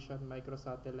observation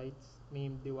microsatellites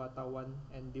named Diwata 1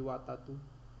 and Diwata 2.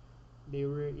 They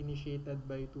were initiated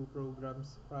by two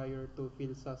programs prior to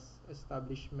PhilSA's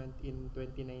establishment in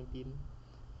 2019,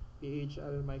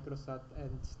 PHL Microsat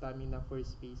and Stamina for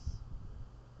Space.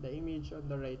 The image on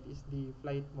the right is the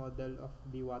flight model of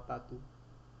Diwata 2.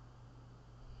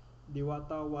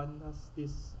 Diwata 1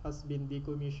 has been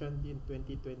decommissioned in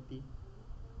 2020.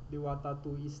 Diwata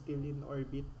 2 is still in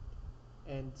orbit,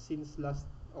 and since last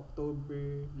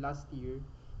October last year,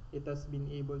 it has been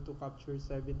able to capture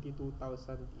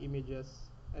 72,000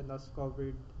 images and has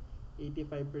covered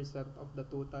 85% of the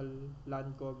total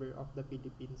land cover of the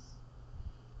Philippines.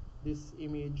 This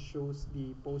image shows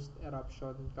the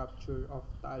post-eruption capture of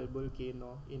Taal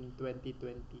volcano in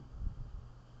 2020.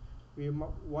 We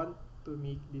want to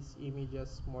make these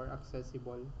images more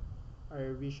accessible.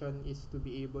 Our vision is to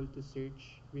be able to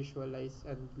search, visualize,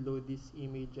 and load these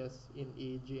images in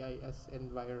a GIS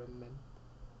environment.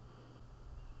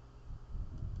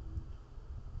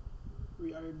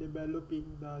 We are developing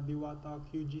the Diwata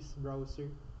QGIS browser,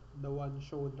 the one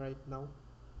shown right now.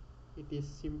 It is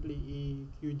simply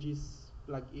a QGIS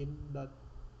plugin that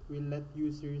will let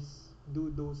users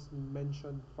do those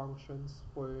mentioned functions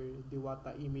for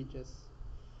Diwata images.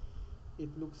 It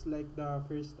looks like the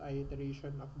first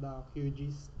iteration of the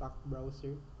QGIS stock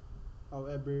browser.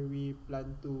 However, we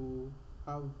plan to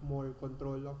have more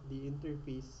control of the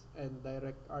interface and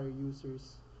direct our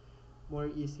users more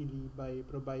easily by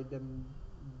providing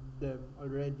them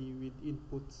already with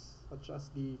inputs such as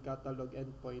the catalog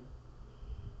endpoint.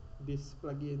 This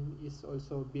plugin is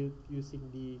also built using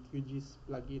the QGIS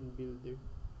plugin builder.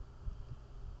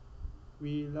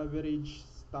 We leverage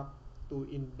Stack to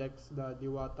index the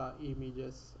Diwata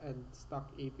images and Stack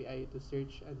API to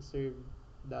search and serve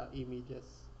the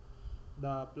images.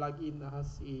 The plugin has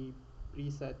a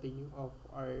presetting of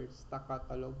our Stack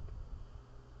catalog.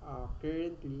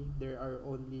 Currently, there are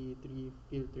only three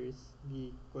filters: the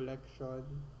collection,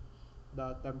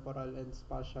 the temporal, and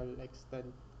spatial extent.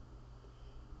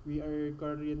 We are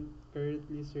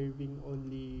currently serving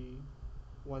only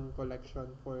one collection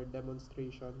for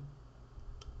demonstration.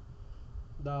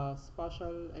 The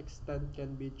spatial extent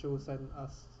can be chosen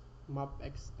as map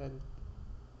extent,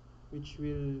 which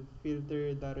will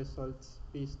filter the results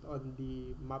based on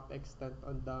the map extent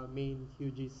on the main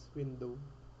QGIS window.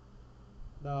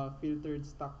 The filtered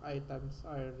stock items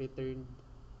are returned.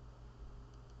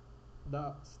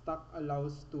 The stock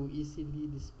allows to easily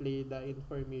display the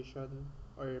information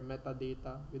or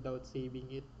metadata without saving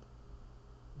it.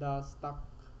 The stock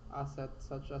assets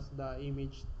such as the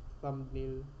image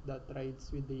thumbnail that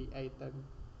rides with the item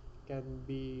can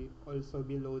also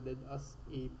be loaded as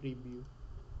a preview.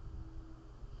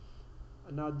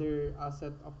 Another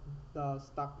asset of the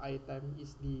stock item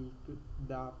is the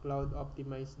cloud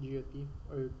optimized GeoTIFF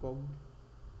or COG.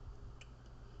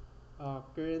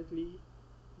 Currently,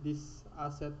 this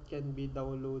asset can be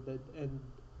downloaded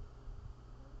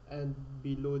and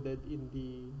be loaded in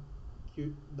the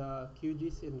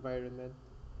QGIS environment.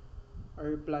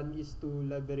 Our plan is to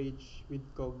leverage with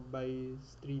COG by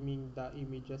streaming the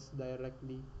images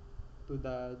directly to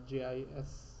the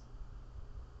GIS,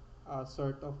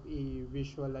 sort of a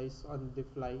visualize on the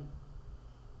fly.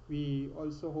 We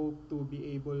also hope to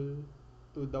be able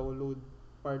to download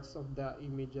parts of the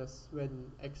images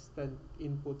when extent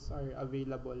inputs are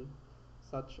available,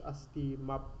 such as the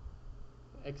map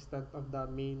extent of the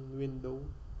main window,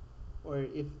 or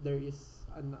if there is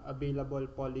an available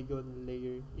polygon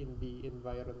layer in the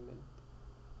environment.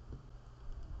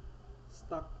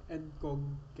 Stock and COG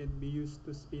can be used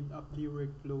to speed up the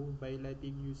workflow by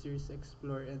letting users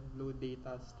explore and load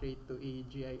data straight to a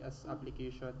GIS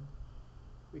application.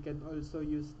 We can also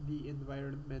use the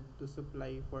environment to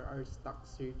supply for our stock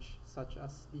search, such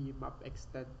as the map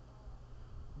extent.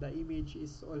 The image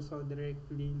is also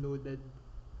directly loaded,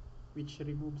 which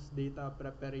removes data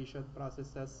preparation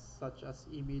processes such as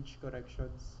image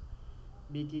corrections,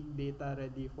 making data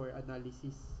ready for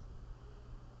analysis.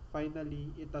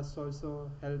 Finally, it has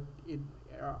also helped in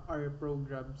our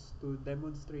programs to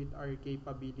demonstrate our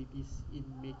capabilities in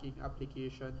making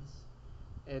applications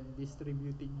and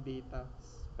distributing data,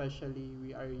 especially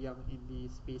we are young in the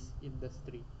space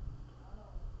industry.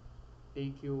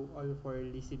 Thank you all for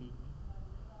listening.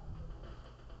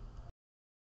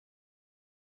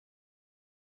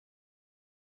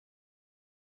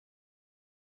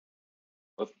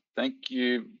 Well, thank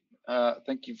you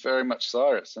very much,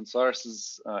 Cyrus. And Cyrus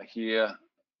is here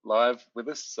live with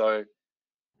us. So,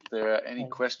 if there are any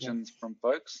questions from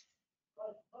folks?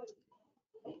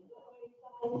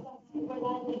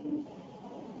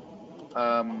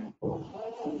 I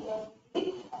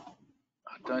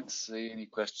don't see any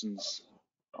questions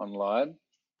online.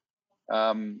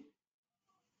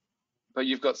 But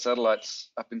you've got satellites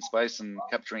up in space and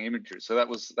capturing imagery. So that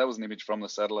was an image from the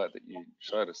satellite that you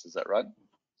showed us. Is that right?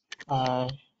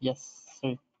 Yes,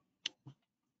 sir.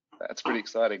 That's pretty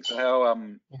exciting. So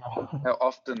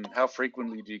how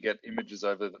frequently do you get images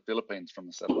over the Philippines from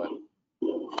the satellite?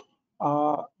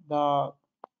 The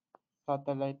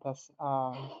satellite has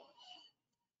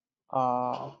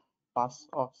pass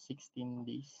of 16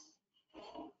 days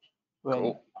when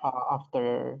cool.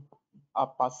 After a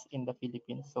pass in the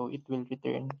Philippines, so it will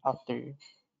return after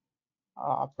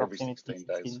approximately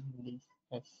 16 days.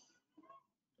 Yes.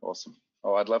 Awesome.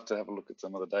 Oh, I'd love to have a look at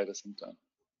some of the data sometime.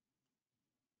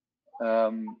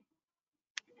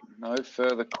 No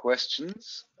further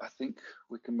questions. I think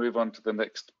we can move on to the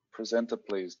next presenter,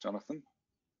 please, Jonathan.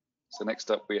 So next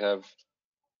up we have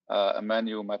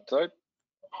Emmanuel Matot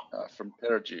from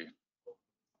Perigee.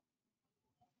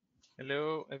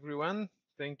 Hello, everyone.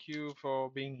 Thank you for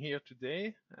being here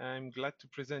today. I'm glad to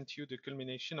present you the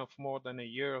culmination of more than a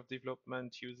year of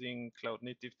development using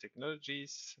cloud-native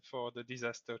technologies for the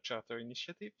Disaster Charter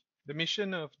Initiative. The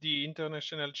mission of the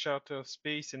International Charter of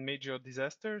Space and Major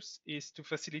Disasters is to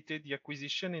facilitate the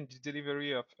acquisition and the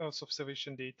delivery of Earth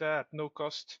observation data at no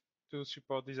cost to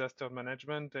support disaster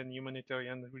management and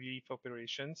humanitarian relief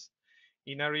operations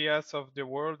in areas of the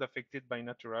world affected by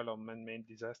natural or man-made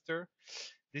disaster.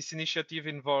 This initiative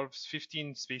involves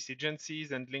 15 space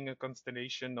agencies handling a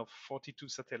constellation of 42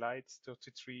 satellites,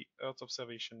 33 Earth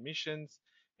observation missions,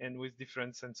 and with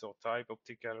different sensor type,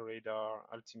 optical, radar,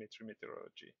 altimetry,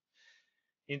 meteorology.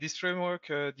 In this framework,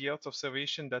 the Earth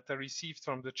observation data received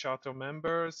from the charter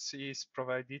members is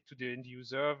provided to the end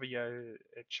user via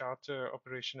a charter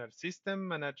operational system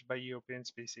managed by European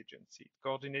Space Agency. It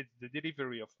coordinates the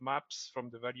delivery of maps from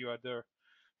the value-adder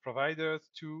providers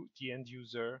to the end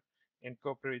user and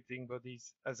cooperating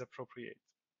bodies as appropriate.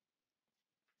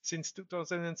 Since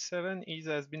 2007, ESA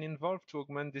has been involved to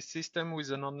augment the system with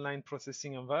an online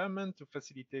processing environment to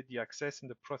facilitate the access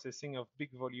and the processing of big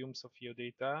volumes of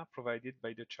geodata provided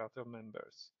by the charter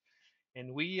members.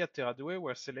 And we at TerraDue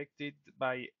were selected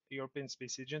by European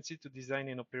Space Agency to design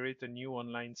and operate a new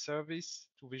online service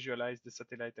to visualize the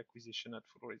satellite acquisition at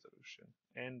full resolution.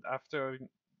 And after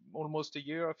almost a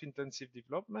year of intensive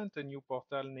development, a new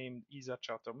portal named ESA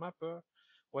Charter Mapper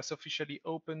was officially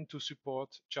open to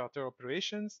support charter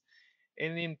operations,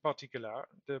 and in particular,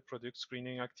 the product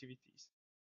screening activities.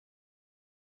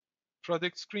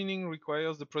 Product screening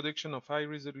requires the production of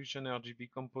high-resolution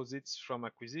RGB composites from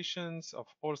acquisitions of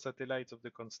all satellites of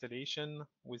the constellation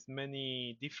with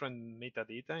many different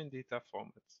metadata and data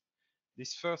formats.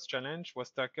 This first challenge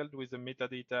was tackled with the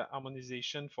metadata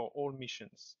harmonization for all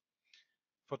missions.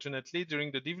 Fortunately,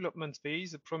 during the development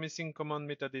phase, a promising common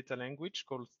metadata language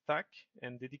called Stack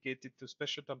and dedicated to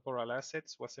spatiotemporal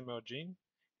assets was emerging,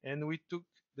 and we took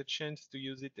the chance to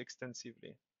use it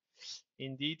extensively.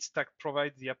 Indeed, Stack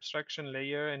provides the abstraction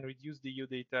layer and reduces the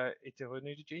data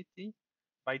heterogeneity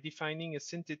by defining a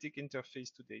synthetic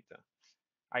interface to data,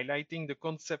 highlighting the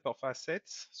concept of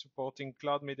assets, supporting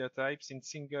cloud metatypes in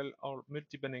single or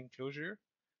multi-band enclosure,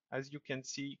 as you can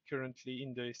see currently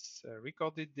in this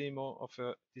recorded demo of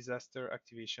a disaster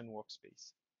activation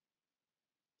workspace.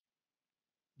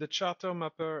 The Charter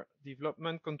Mapper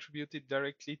development contributed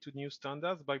directly to new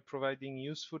standards by providing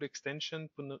useful extension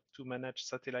to manage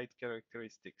satellite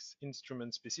characteristics,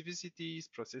 instrument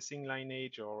specificities, processing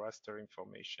lineage, or raster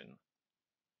information.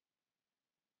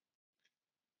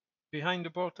 Behind the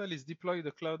portal is deployed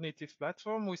a cloud-native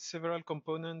platform with several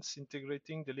components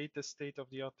integrating the latest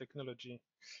state-of-the-art technology.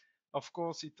 Of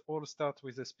course, it all starts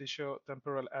with a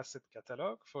spatiotemporal asset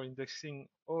catalog for indexing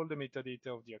all the metadata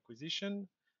of the acquisition.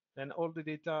 Then all the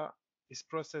data is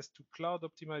processed to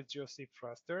cloud-optimized geosafe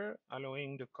raster,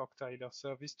 allowing the Cocktailer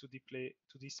service to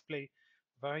display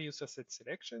various asset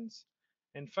selections.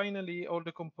 And finally, all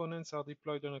the components are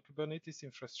deployed on a Kubernetes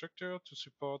infrastructure to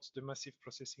support the massive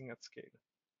processing at scale.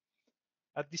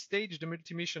 At this stage, the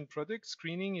multi-mission product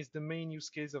screening is the main use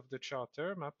case of the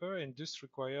Charter Mapper and thus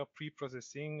require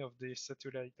pre-processing of the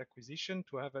satellite acquisition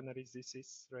to have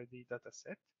analysis-ready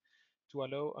dataset to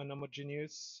allow an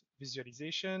homogeneous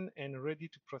visualization and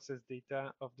ready-to-process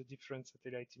data of the different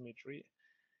satellite imagery,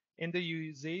 and the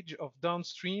usage of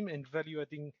downstream and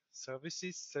value-adding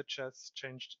services such as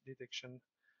change detection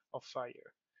of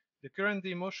fire. The current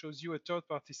demo shows you a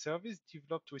third-party service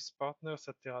developed with partners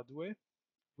at TerraDue.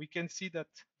 We can see that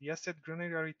the asset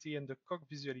granularity and the COG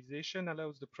visualization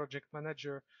allows the project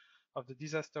manager of the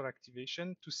disaster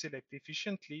activation to select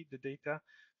efficiently the data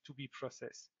to be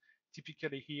processed.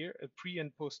 Typically here, a pre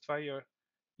and post-fire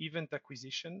event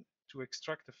acquisition to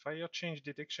extract a fire change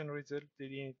detection result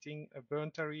delineating a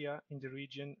burnt area in the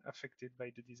region affected by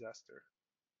the disaster.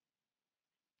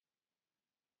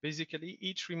 Basically,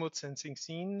 each remote sensing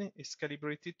scene is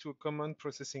calibrated to a common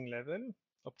processing level.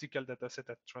 Optical dataset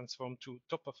are transformed to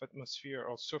top of atmosphere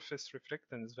or surface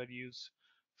reflectance values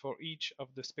for each of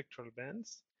the spectral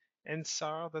bands, and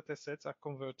SAR datasets are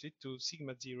converted to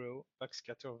sigma 0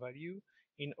 backscatter value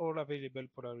in all available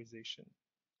polarization.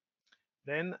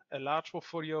 Then a large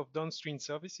portfolio of downstream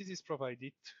services is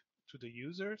provided to the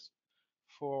users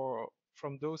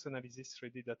from those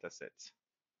analysis-ready datasets.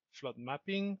 Flood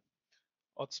mapping,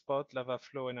 hotspot, lava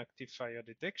flow, and active fire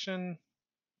detection,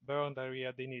 burned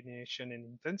area delineation and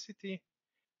intensity,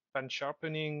 pan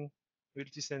sharpening,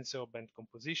 multi-sensor band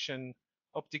composition,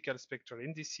 optical spectral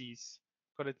indices,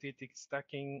 qualitative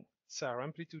stacking, SAR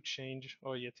amplitude change,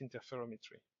 or yet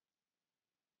interferometry.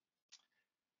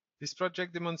 This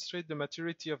project demonstrates the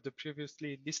maturity of the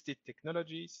previously listed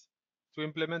technologies to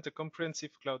implement a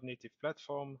comprehensive cloud-native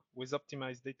platform with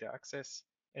optimized data access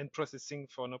and processing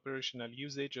for an operational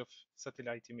usage of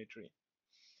satellite imagery.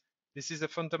 This is a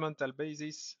fundamental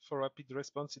basis for rapid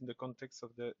response in the context of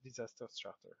the disaster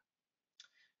charter.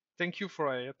 Thank you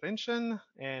for your attention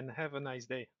and have a nice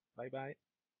day. Bye-bye.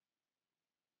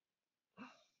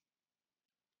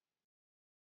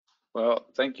 Well,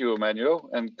 thank you, Emmanuel,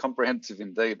 and comprehensive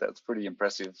indeed. That's pretty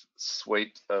impressive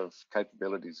suite of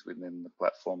capabilities within the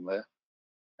platform there,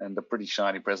 and a pretty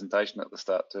shiny presentation at the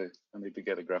start too. I need to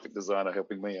get a graphic designer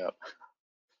helping me out.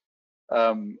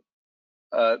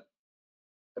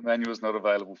 Emmanuel's not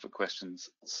available for questions,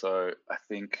 so I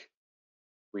think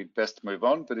we'd best move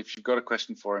on. But if you've got a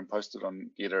question for him, post it on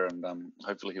Gitter, and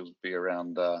hopefully he'll be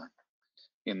around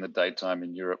in the daytime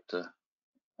in Europe to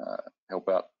help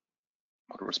out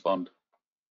or to respond.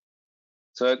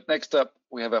 So next up,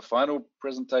 we have our final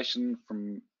presentation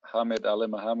from Hamed Ali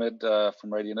Mohammed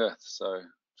from Radiant Earth. So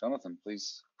Jonathan,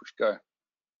 please push go.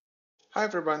 Hi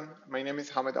everyone, my name is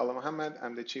Hamed Ali Mohammed.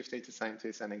 I'm the Chief Data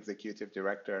Scientist and Executive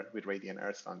Director with Radiant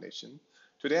Earth Foundation.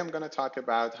 Today I'm going to talk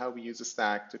about how we use a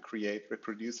stack to create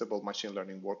reproducible machine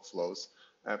learning workflows,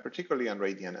 particularly on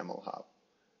Radiant ML Hub.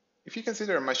 If you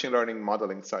consider a machine learning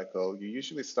modeling cycle, you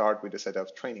usually start with a set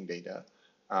of training data,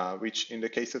 which in the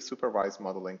case of supervised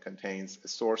modeling contains a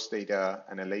source data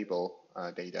and a label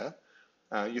data.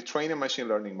 You train a machine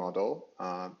learning model,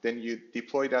 then you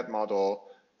deploy that model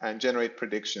and generate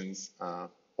predictions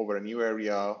over a new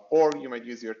area, or you might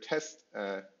use your test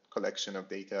collection of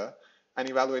data and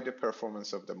evaluate the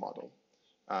performance of the model.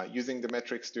 Using the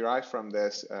metrics derived from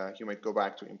this, you might go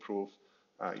back to improve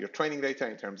your training data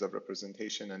in terms of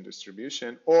representation and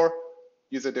distribution, or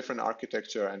use a different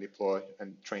architecture and deploy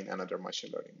and train another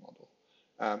machine learning model.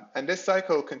 And this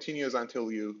cycle continues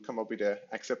until you come up with an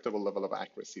acceptable level of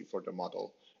accuracy for the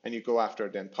model, and you go after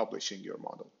then publishing your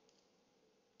model.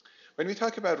 When we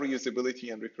talk about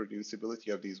reusability and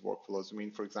reproducibility of these workflows, I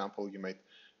mean, for example, you might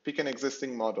pick an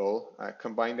existing model,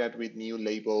 combine that with new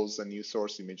labels and new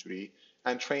source imagery,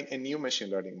 and train a new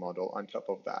machine learning model on top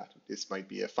of that. This might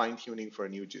be a fine-tuning for a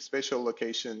new geospatial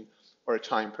location or a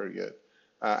time period,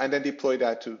 and then deploy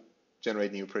that to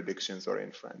generate new predictions or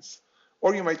inference.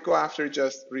 Or you might go after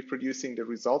just reproducing the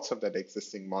results of that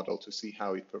existing model to see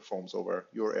how it performs over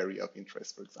your area of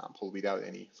interest, for example, without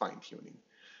any fine-tuning.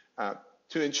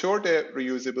 To ensure the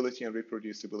reusability and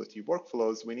reproducibility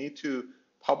workflows, we need to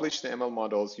publish the ML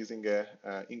models using an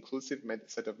inclusive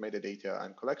set of metadata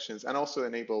and collections, and also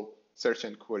enable search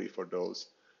and query for those,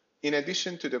 in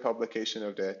addition to the publication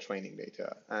of the training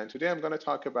data. And today I'm going to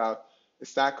talk about a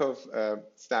stack of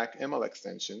Stack ML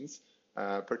extensions,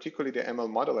 particularly the ML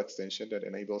model extension that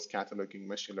enables cataloging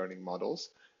machine learning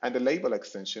models, and the label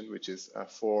extension, which is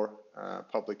for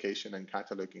publication and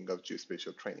cataloging of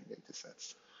geospatial training data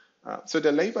sets. So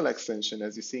the label extension,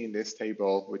 as you see in this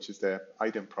table, which is the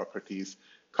item properties,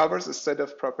 covers a set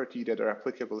of properties that are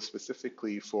applicable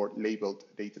specifically for labeled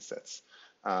data sets.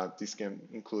 This can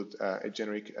include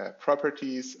generic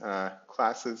properties,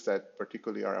 classes that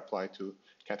particularly are applied to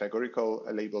categorical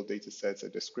labeled data sets, a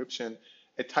description,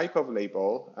 a type of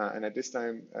label, and at this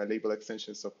time, label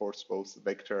extension supports both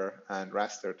vector and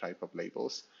raster type of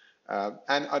labels,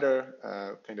 and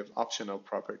other kind of optional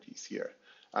properties here.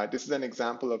 This is an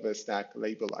example of a stack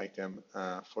label item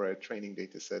for a training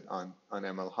data set on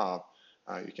ML Hub.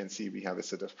 You can see we have a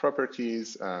set of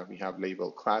properties. We have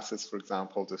label classes, for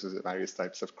example. This is various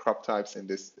types of crop types in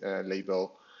this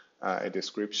label, a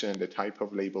description. The type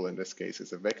of label in this case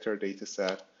is a vector data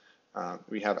set.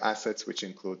 We have assets which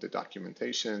include the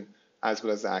documentation, as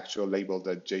well as the actual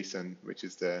label.json, which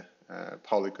is the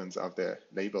polygons of the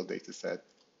label data set.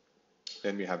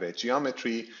 Then we have a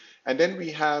geometry, and then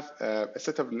we have a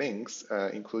set of links,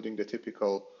 including the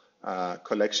typical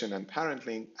collection and parent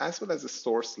link, as well as a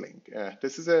source link.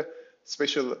 This is a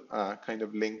special kind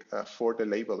of link for the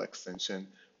label extension,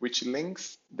 which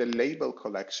links the label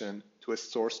collection to a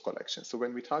source collection. So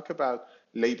when we talk about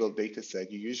labeled data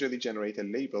set, you usually generate a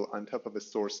label on top of a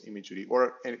source imagery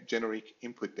or a generic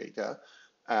input data.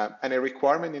 And a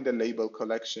requirement in the label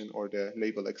collection or the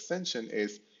label extension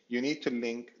is you need to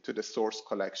link to the source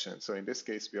collection. So in this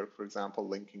case, we are, for example,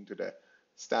 linking to the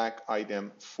stack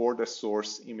item for the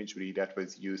source imagery that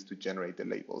was used to generate the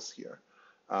labels here.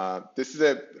 This is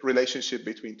a relationship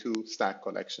between two stack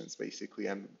collections, basically,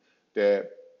 and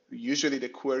usually the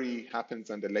query happens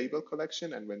on the label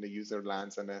collection, and when the user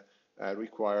lands on a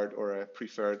required or a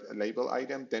preferred label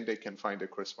item, then they can find a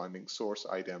corresponding source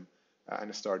item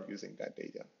and start using that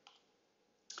data.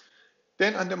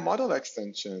 Then on the model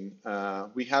extension,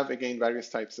 we have, again, various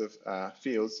types of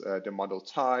fields, the model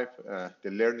type, the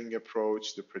learning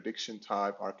approach, the prediction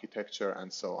type, architecture,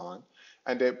 and so on.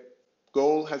 And the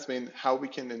goal has been how we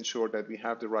can ensure that we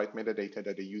have the right metadata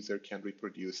that the user can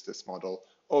reproduce this model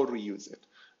or reuse it.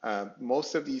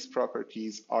 Most of these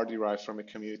properties are derived from a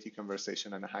community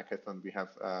conversation and a hackathon we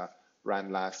have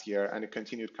ran last year, and a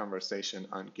continued conversation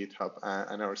on GitHub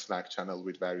and our Slack channel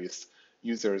with various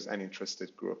users and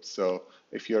interested groups. So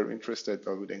if you're interested,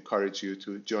 I would encourage you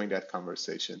to join that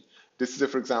conversation. This is,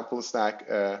 for example, Stack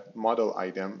model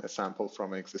item, a sample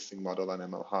from an existing model on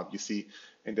ML Hub. You see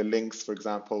in the links, for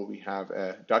example, we have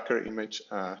a Docker image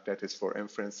that is for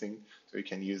inferencing. So you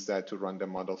can use that to run the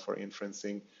model for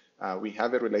inferencing. We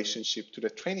have a relationship to the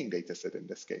training data set in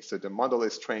this case. So the model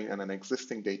is trained on an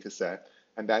existing data set,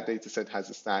 and that data set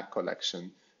has a stack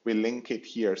collection. We link it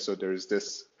here, so there is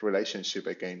this relationship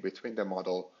again between the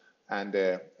model and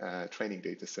the training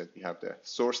data set. We have the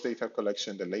source data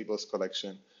collection, the labels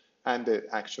collection, and the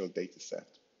actual data set.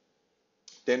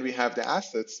 Then we have the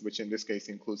assets, which in this case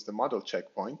includes the model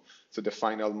checkpoint. So the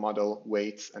final model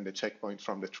weights and the checkpoint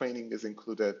from the training is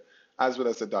included, as well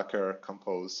as the Docker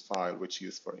compose file, which is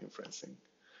used for inferencing.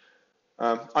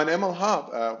 On ML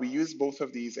Hub, we use both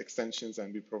of these extensions,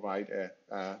 and we provide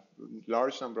a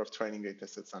large number of training data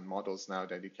sets and models now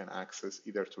that you can access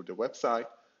either through the website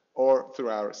or through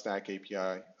our Stack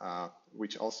API,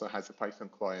 which also has a Python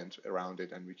client around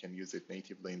it, and we can use it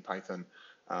natively in Python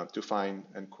to find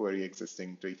and query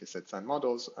existing data sets and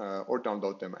models, or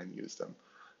download them and use them.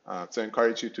 So I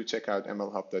encourage you to check out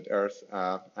mlhub.earth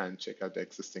and check out the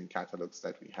existing catalogs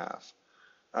that we have.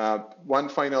 One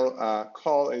final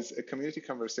call is a community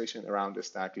conversation around the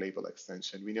stack label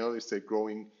extension. We know it's a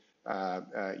growing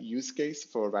use case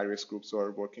for various groups who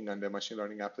are working on the machine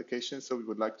learning application. So we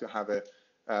would like to have a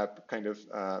kind of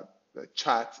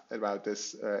chat about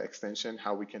this extension,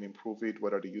 how we can improve it,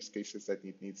 what are the use cases that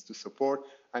it needs to support,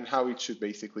 and how it should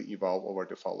basically evolve over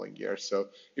the following year. So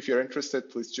if you're interested,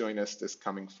 please join us this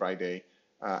coming Friday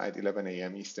at 11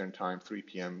 a.m. Eastern Time, 3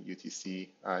 p.m. UTC.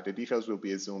 The details will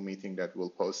be a Zoom meeting that we'll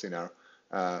post in our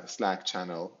Slack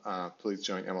channel. Please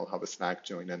join ML Hub Slack,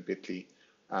 join on Bitly,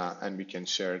 and we can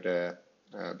share the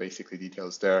basically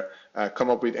details there.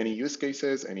 Come up with any use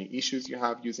cases, any issues you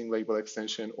have using label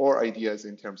extension, or ideas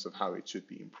in terms of how it should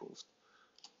be improved.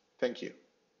 Thank you.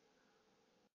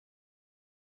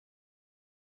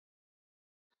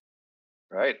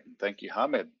 Great, thank you,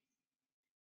 Hamed.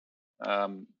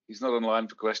 He's not online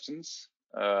for questions,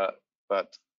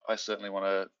 but I certainly want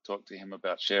to talk to him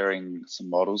about sharing some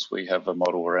models. We have a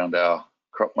model around our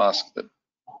crop mask that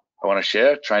I want to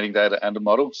share, training data and a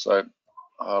model. So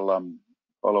I'll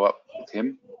follow up with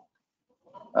him.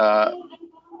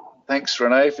 Thanks,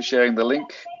 Renee, for sharing the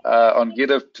link on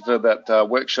GitHub for that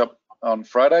workshop on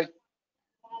Friday.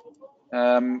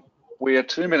 We are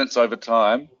 2 minutes over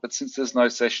time, but since there's no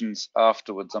sessions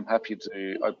afterwards, I'm happy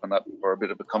to open up for a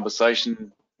bit of a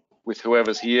conversation with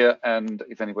whoever's here. And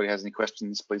if anybody has any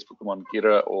questions, please put them on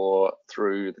GitHub or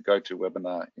through the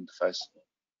GoToWebinar interface.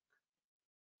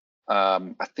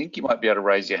 I think you might be able to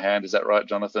raise your hand. Is that right,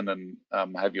 Jonathan? And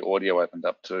have your audio opened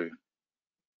up too.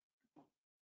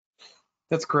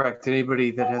 That's correct. Anybody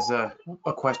that has a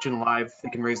question live, they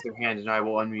can raise their hand and I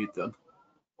will unmute them.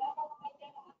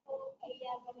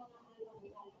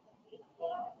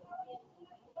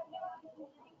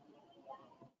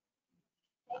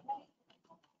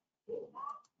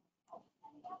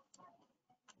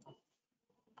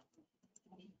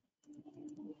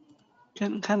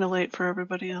 Getting kind of late for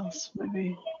everybody else.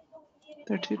 Maybe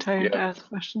they're too tired to ask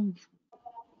questions.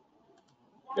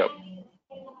 Yep.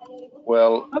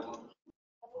 Well,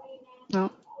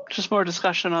 no, just more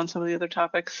discussion on some of the other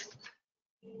topics.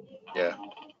 Yeah,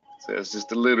 so there's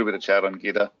just a little bit of chat on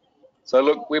GitHub. So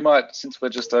look, we might, since we're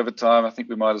just over time, I think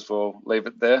we might as well leave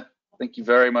it there. Thank you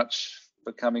very much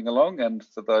for coming along, and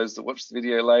for those that watch the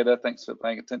video later, thanks for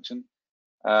paying attention.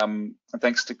 And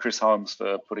thanks to Chris Holmes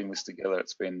for putting this together.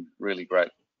 It's been really great.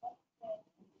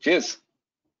 Cheers.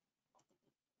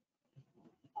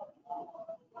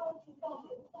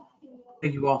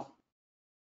 Thank you all.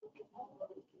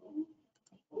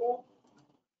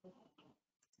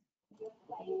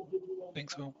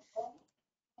 Thanks, Will.